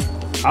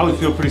 I would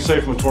feel pretty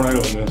safe from a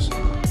tornado in this.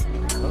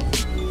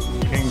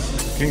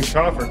 King's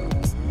coffer.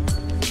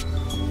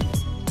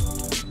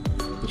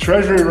 The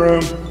treasury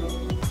room.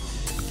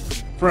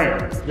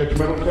 Frank, you got your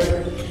metal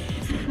detector?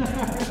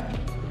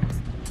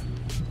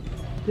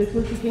 This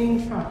was the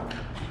king's coffer.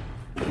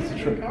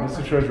 That's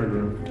the treasury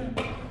room.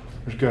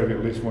 There's got to be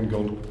at least one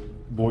gold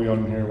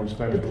bullion in here, one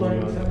Spanish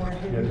bullion. somewhere Yeah,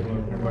 hidden. the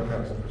balloon. Everybody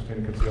got some.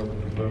 Christina can see all the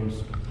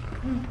doubloons.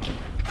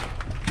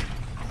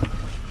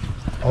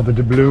 All the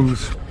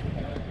doubloons.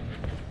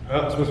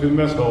 Oh, it's supposed to be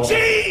the mess hall.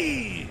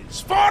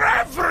 Cheese for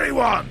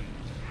everyone!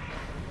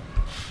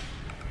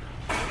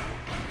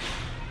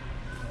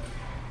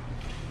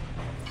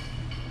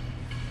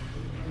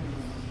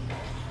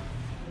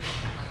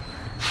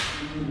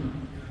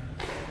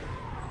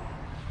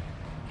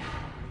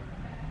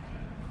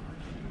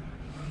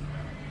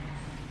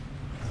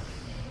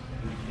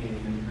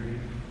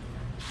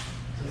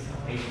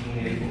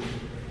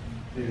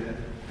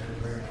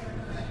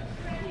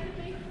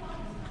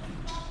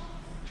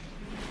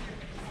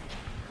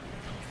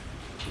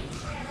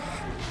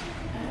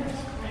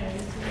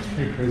 It's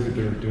pretty crazy that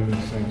they're doing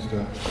the same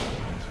stuff.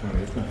 It's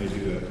funny. It's not how you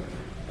do that.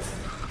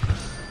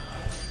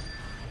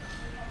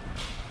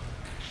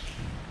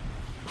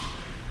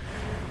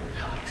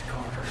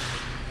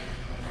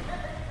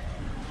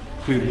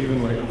 Dude,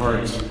 even like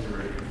hearts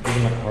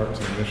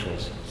and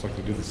initials. It's like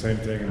they did the same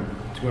thing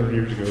 200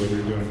 years ago that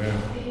they're doing now.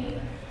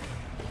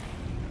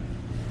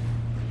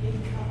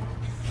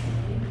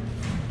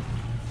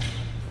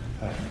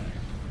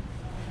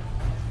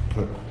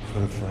 Put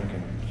a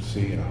Franken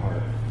C in a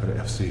heart. Put an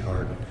FC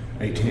heart.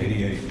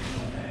 1888.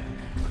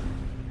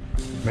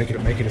 Make it a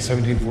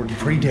 1740.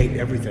 Predate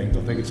everything.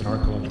 They'll think it's an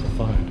archaeological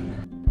find.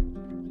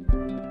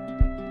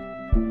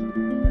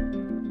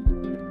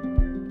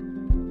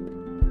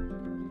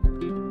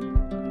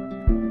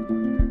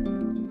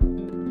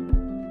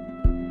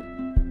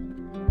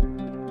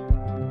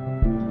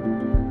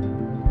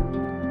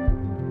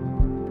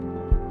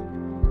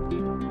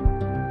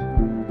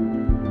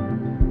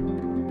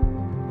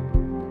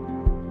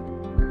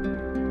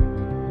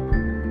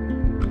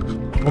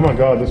 Oh my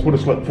God, this would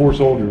have slept 4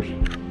 soldiers.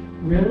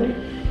 Really?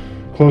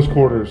 Close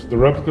quarters. The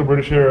replica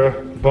British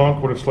era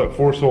bunk would have slept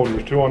 4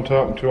 soldiers, 2 on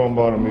top and 2 on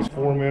bottom. These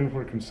 4 men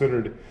were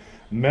considered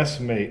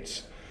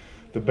messmates,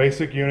 the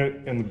basic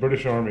unit in the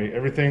British Army.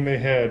 Everything they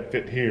had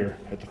fit here.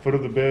 At the foot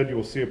of the bed, you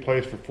will see a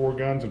place for 4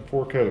 guns and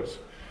 4 coats.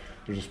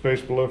 There's a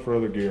space below for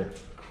other gear.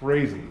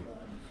 Crazy.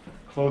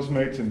 Close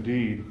mates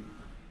indeed.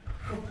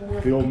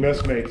 The old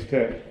messmates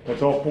tech.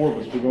 That's all 4 of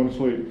us. We're going to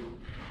sleep.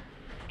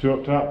 2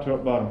 up top, 2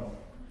 up bottom.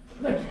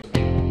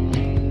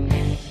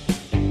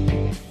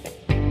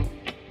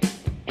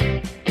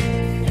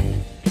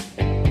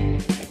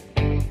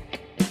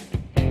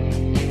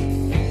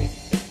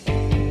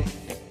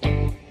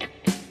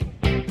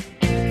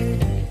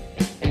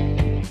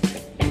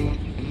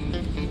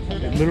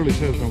 It literally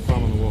says don't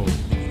climb on the walls.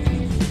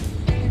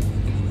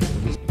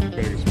 This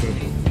bag is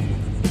special.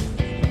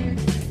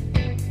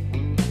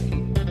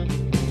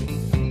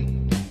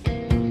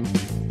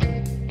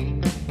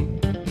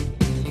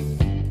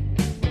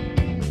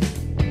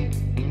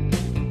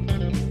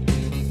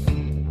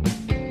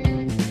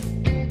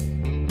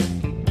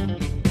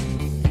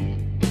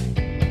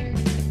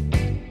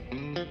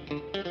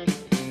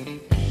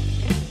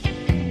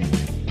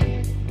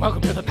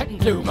 Welcome to the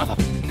petting zoo, mother.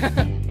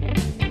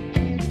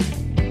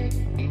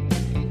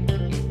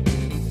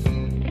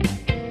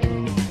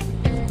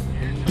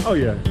 Oh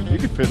yeah, you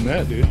could fit in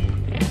that, dude.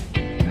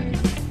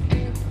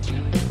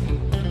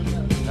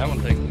 That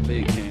one takes the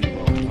big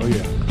cannonball. Oh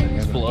yeah.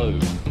 Explode.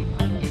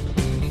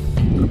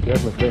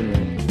 Definitely fit in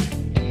there.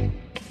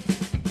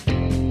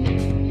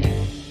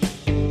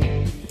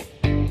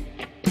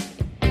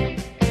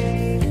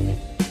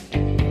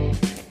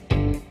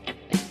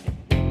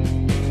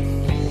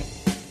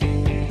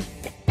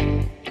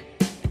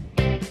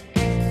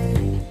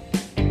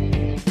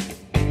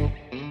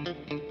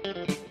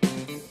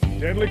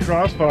 Deadly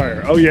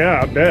crossfire. Oh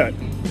yeah, I bet.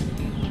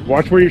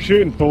 Watch where you're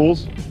shooting,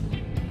 fools.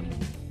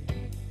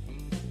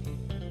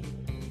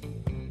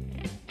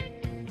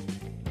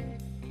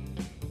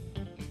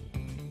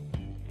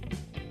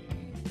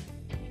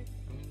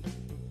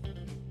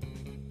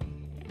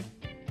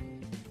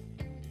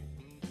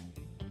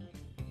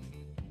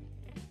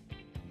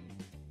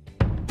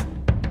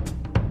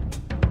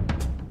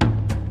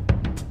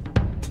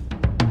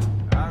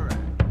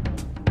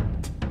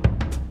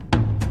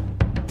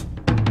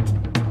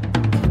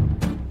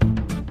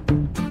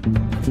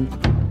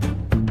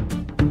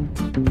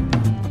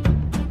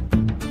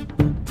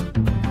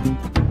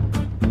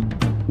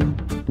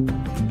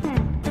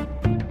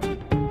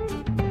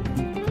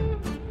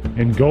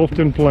 Engulfed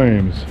in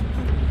flames.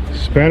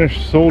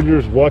 Spanish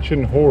soldiers watch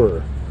in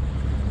horror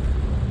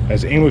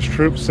as English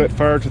troops set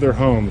fire to their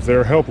homes. They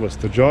are helpless.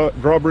 The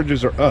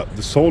drawbridges are up.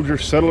 The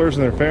soldiers, settlers,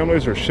 and their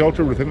families are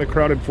sheltered within the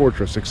crowded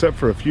fortress. Except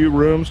for a few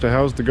rooms to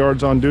house the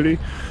guards on duty,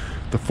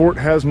 the fort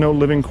has no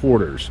living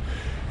quarters.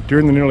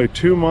 During the nearly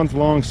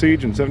 2-month-long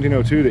siege in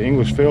 1702, the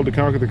English failed to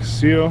conquer the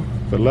Castillo,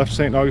 but left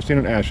St. Augustine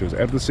in ashes.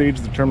 After the siege,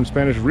 the determined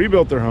Spanish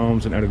rebuilt their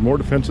homes and added more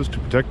defenses to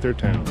protect their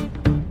town.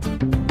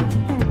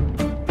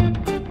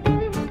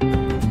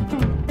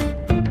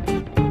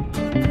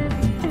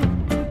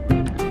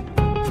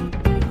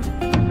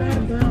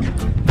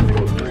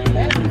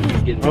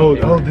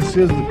 Oh, this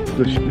is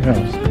the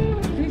house.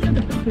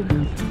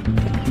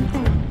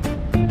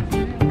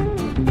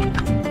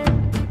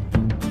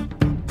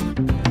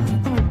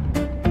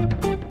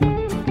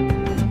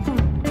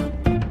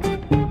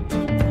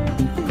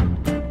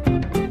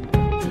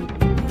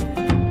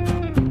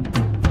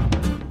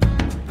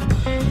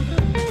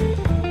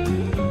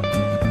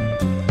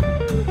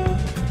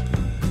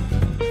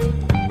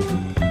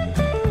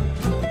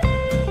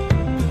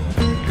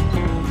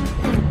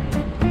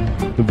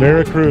 The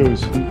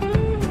Veracruz.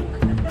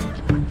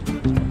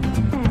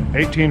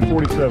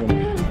 1847.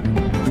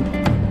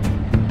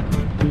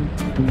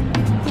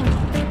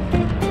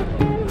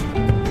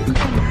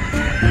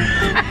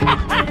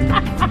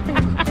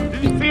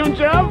 Did you see him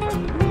jump?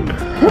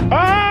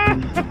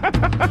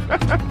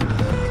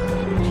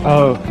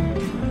 Oh.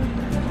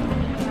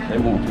 They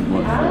won't too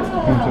much. How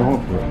much I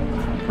want for it?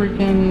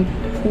 Freaking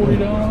 $40.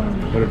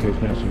 Better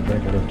taste now some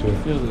drink out of too.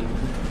 Feels it.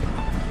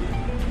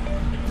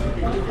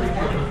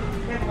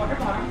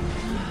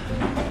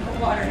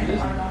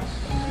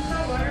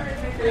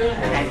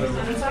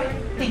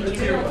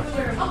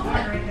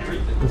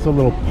 It's a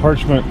little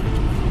parchment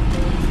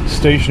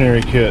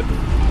stationery kit.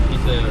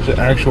 It's an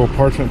actual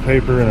parchment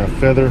paper and a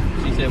feather,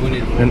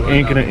 and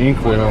ink and an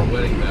inkwell,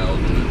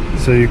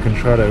 so you can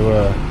try to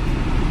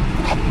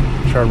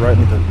write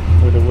with a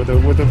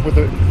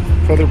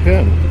feather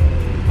pen,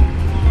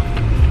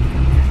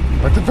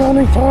 like the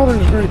founding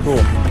fathers. Very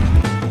cool.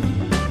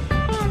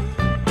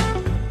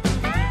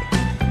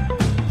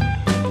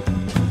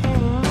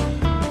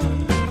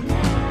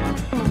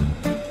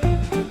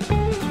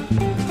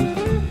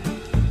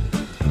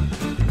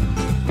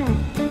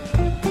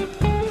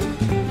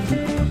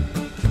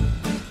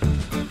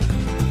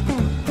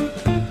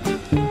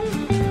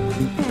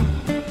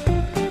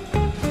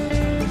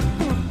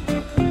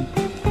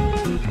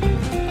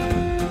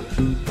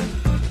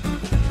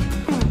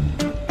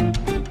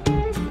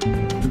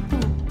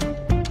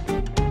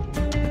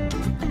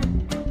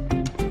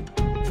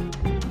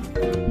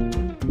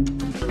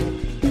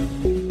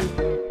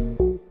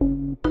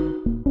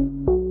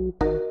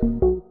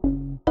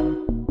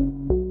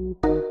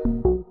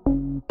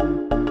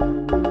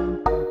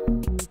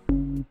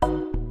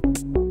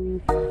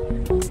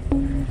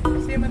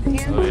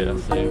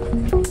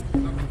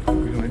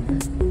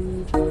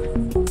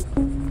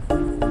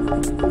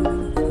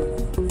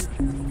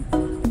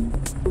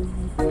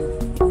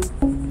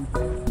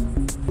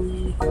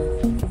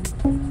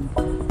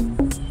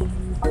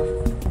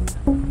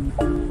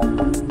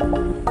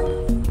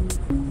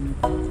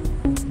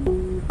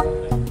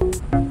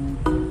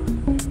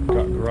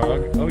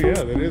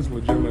 Yeah, that is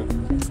legitimate.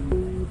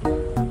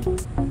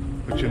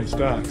 Put you in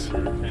stocks.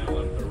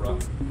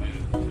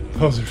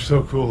 Those are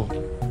so cool.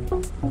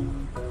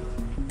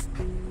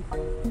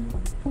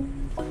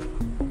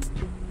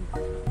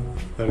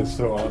 That is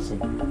so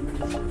awesome.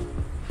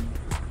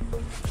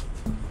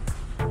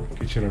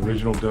 Get you an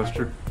original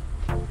duster.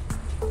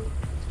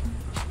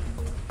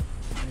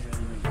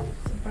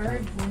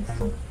 Bird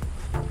whistle.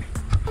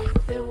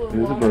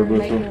 There's a bird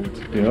whistle.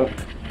 Yep.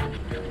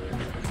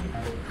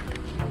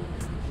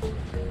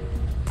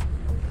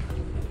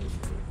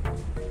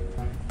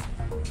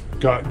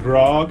 Got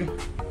grog.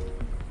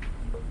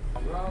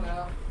 Grog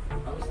out.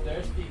 I was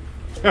thirsty.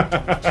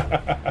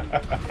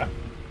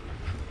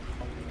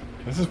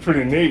 This is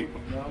pretty neat.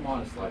 No, I'm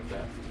honest like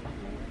that.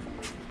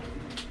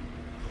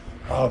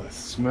 Oh, the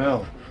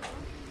smell.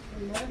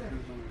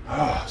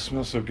 Oh, it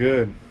smells so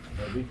good.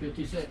 That'll be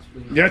 50 cents,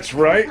 please. That's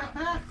right.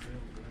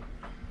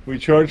 We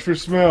charge for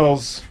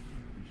smells.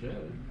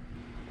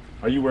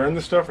 Are you wearing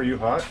this stuff? Are you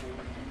hot?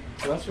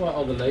 Well, that's what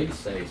all the ladies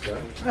say, so.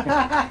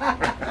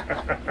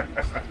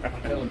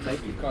 Tell them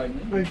thank you kindly.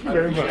 Thank you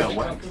very much.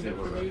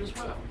 For you as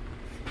well.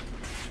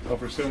 Oh,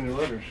 for sending your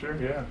letter, sure,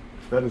 yeah.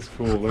 That is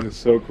cool. That is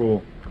so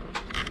cool.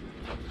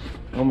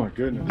 Oh my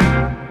goodness.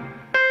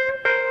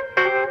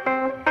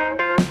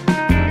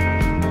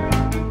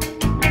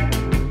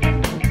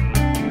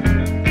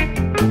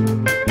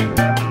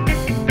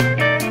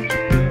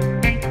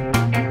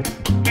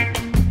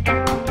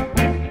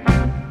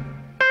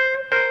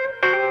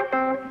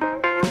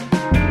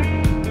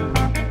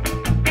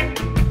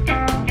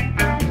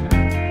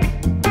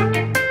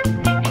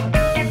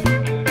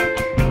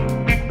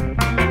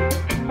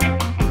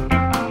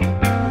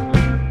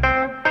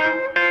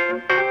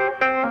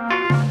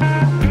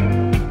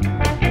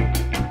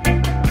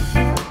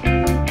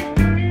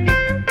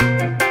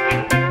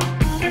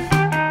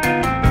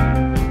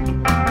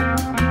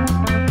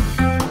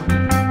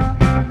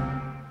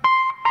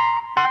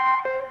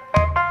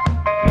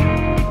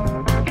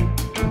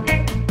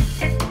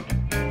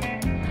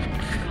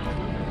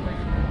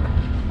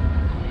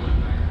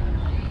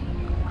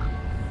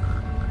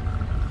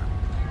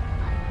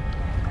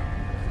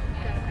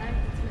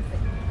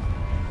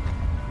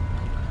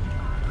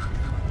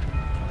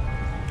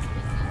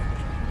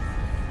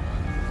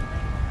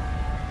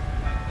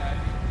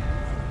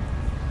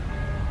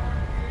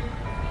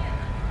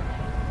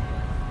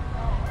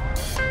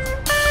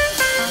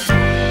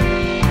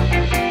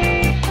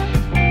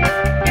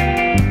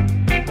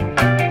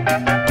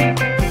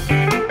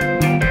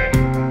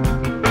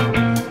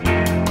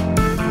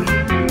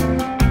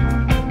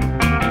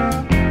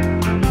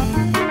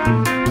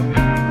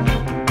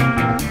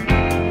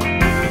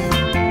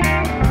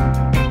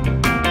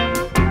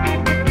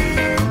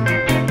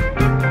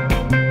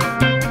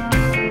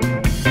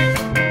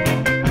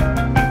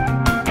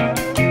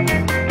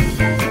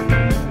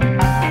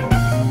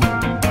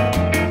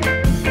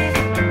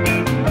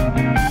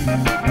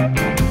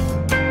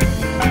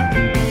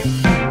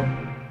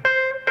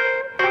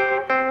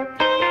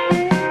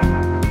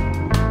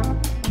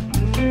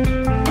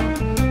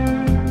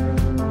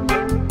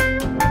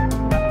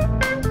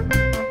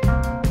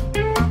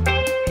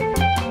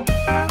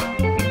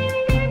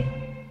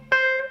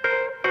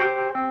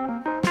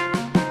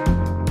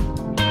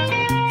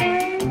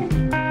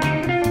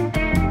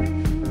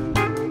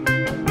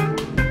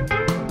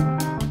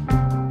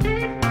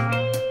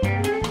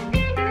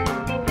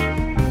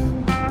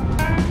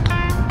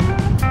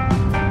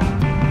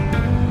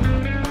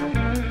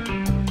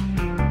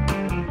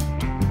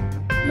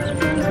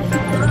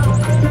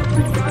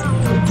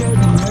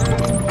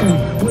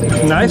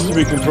 Nice to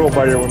be controlled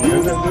by your woman,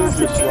 isn't it?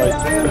 Just like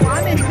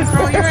I need to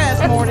control your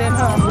ass more than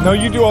her. no,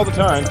 you do all the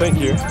time. Thank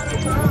you.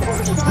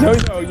 No,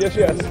 yes,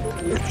 yes.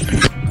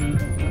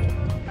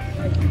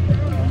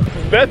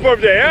 Best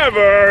birthday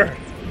ever.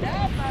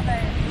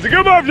 It's a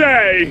good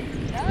birthday.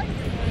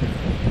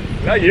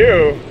 Not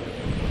you.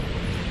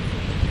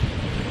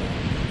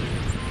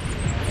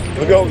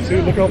 Look at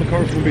all the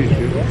cars from the beach,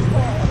 dude.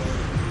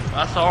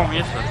 I saw him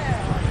yesterday.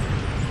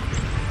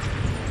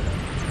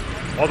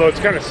 Although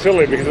it's kind of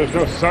silly because there's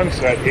no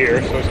sunset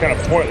here, so it's kind of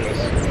pointless.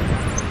 I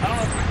don't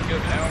know if we can go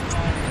down.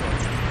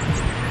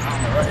 I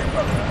don't know, right here,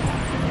 probably.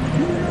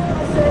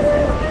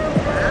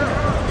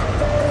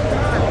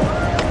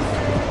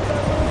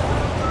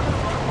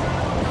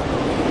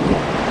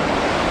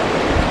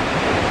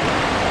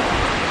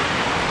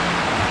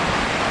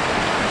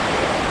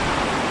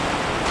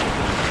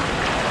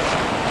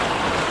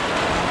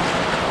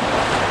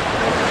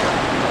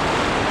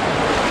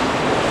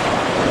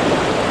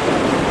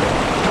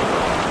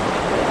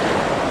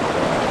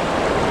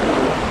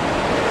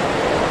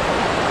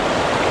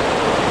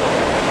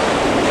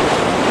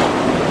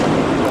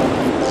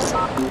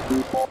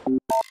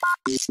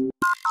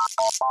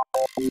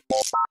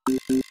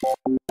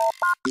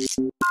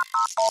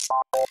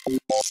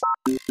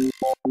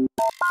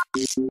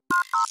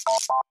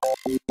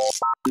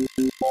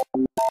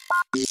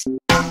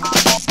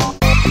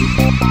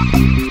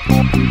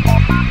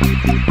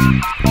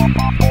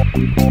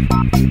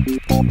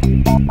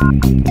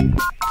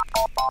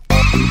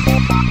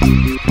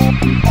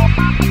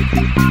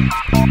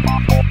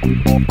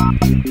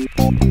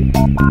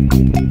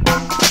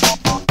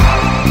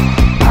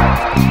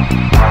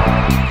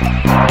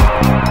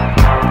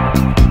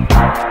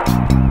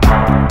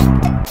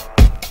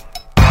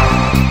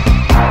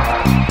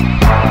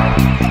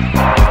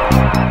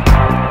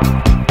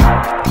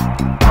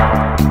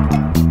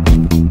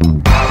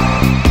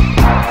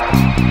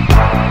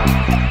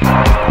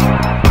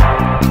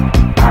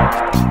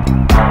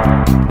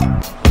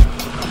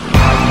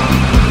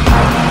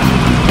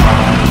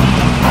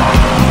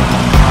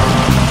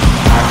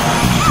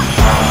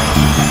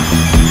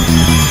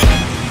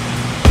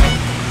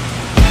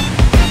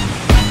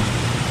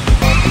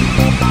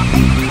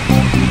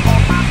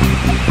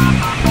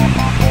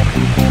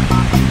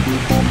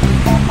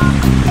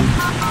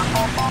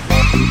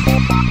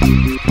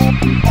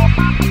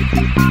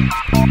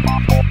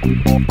 Oh,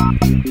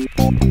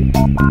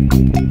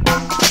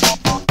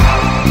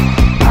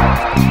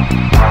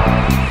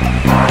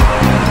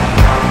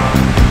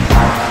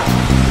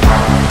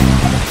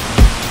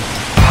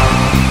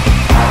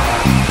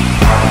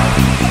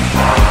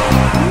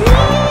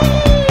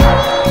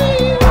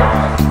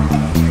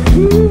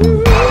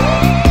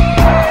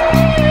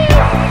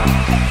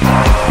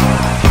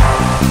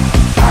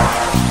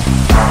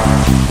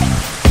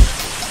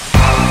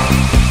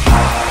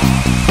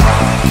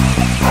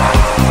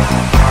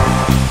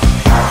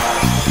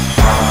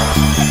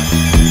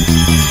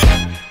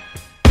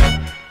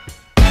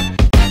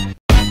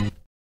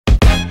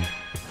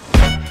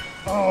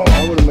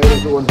 I would have made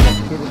it towards the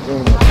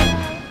game.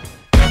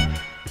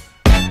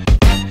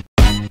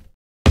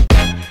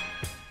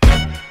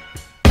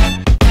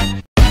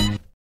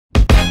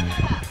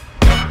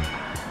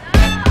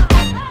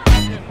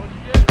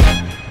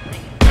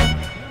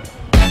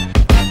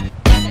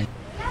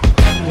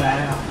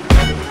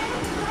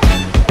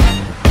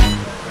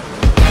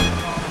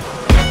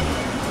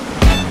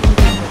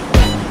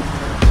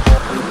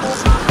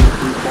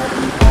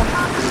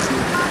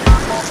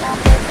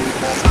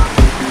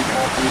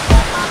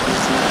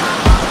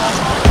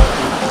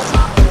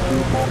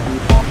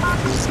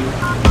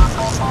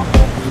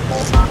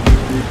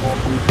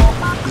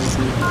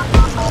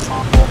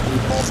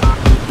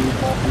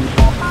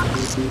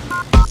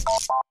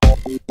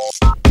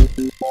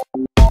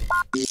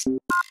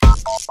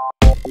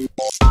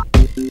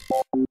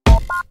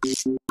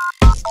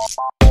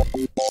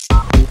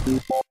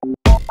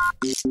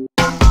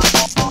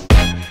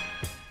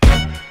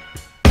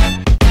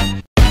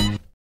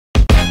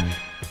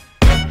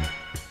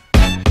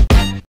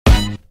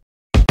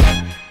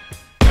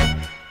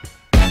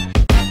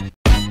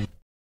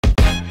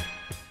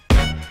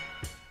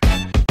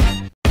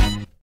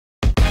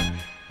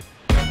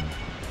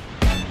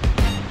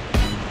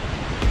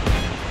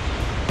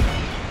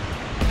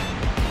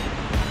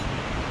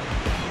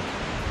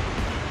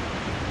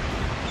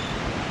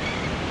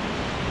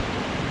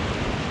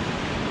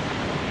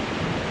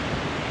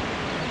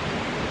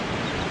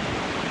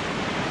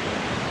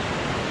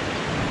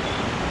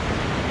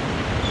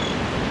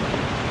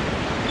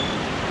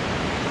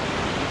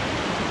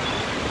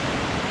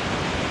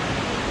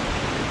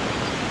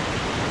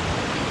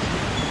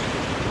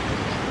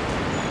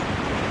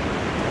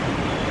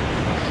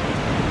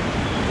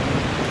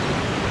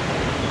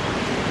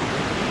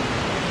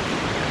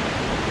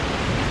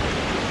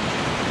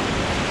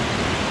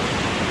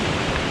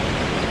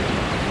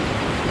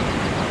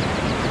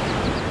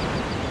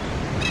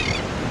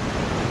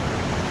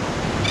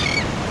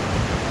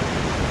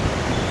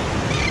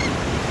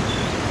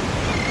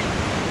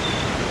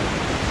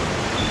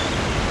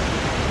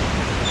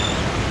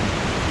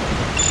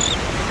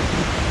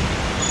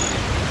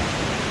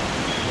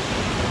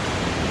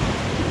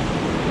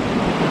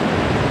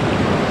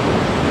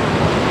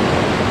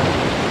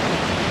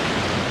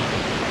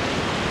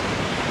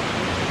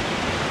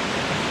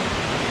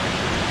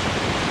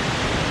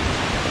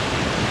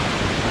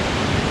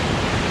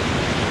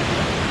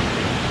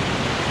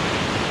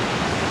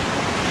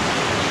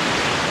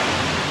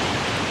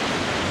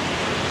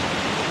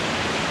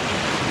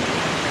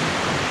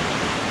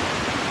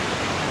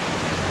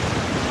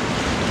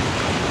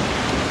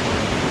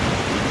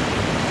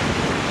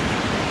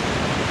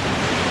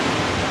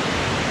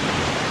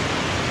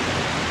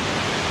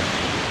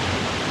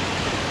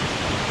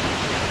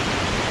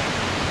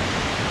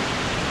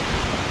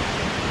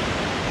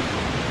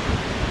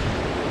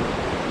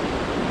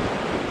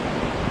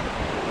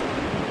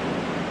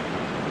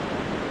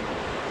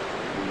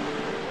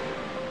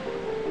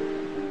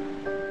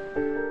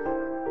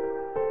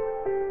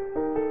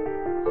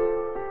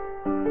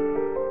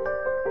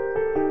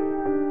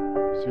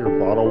 See your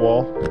bottle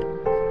wall?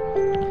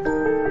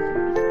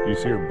 Do you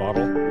see your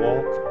bottle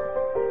wall?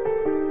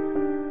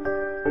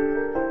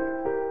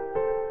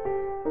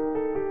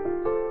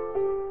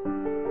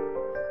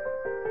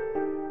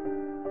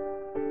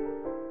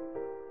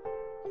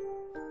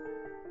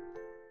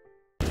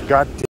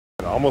 God damn it,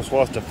 I almost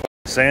lost a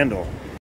sandal.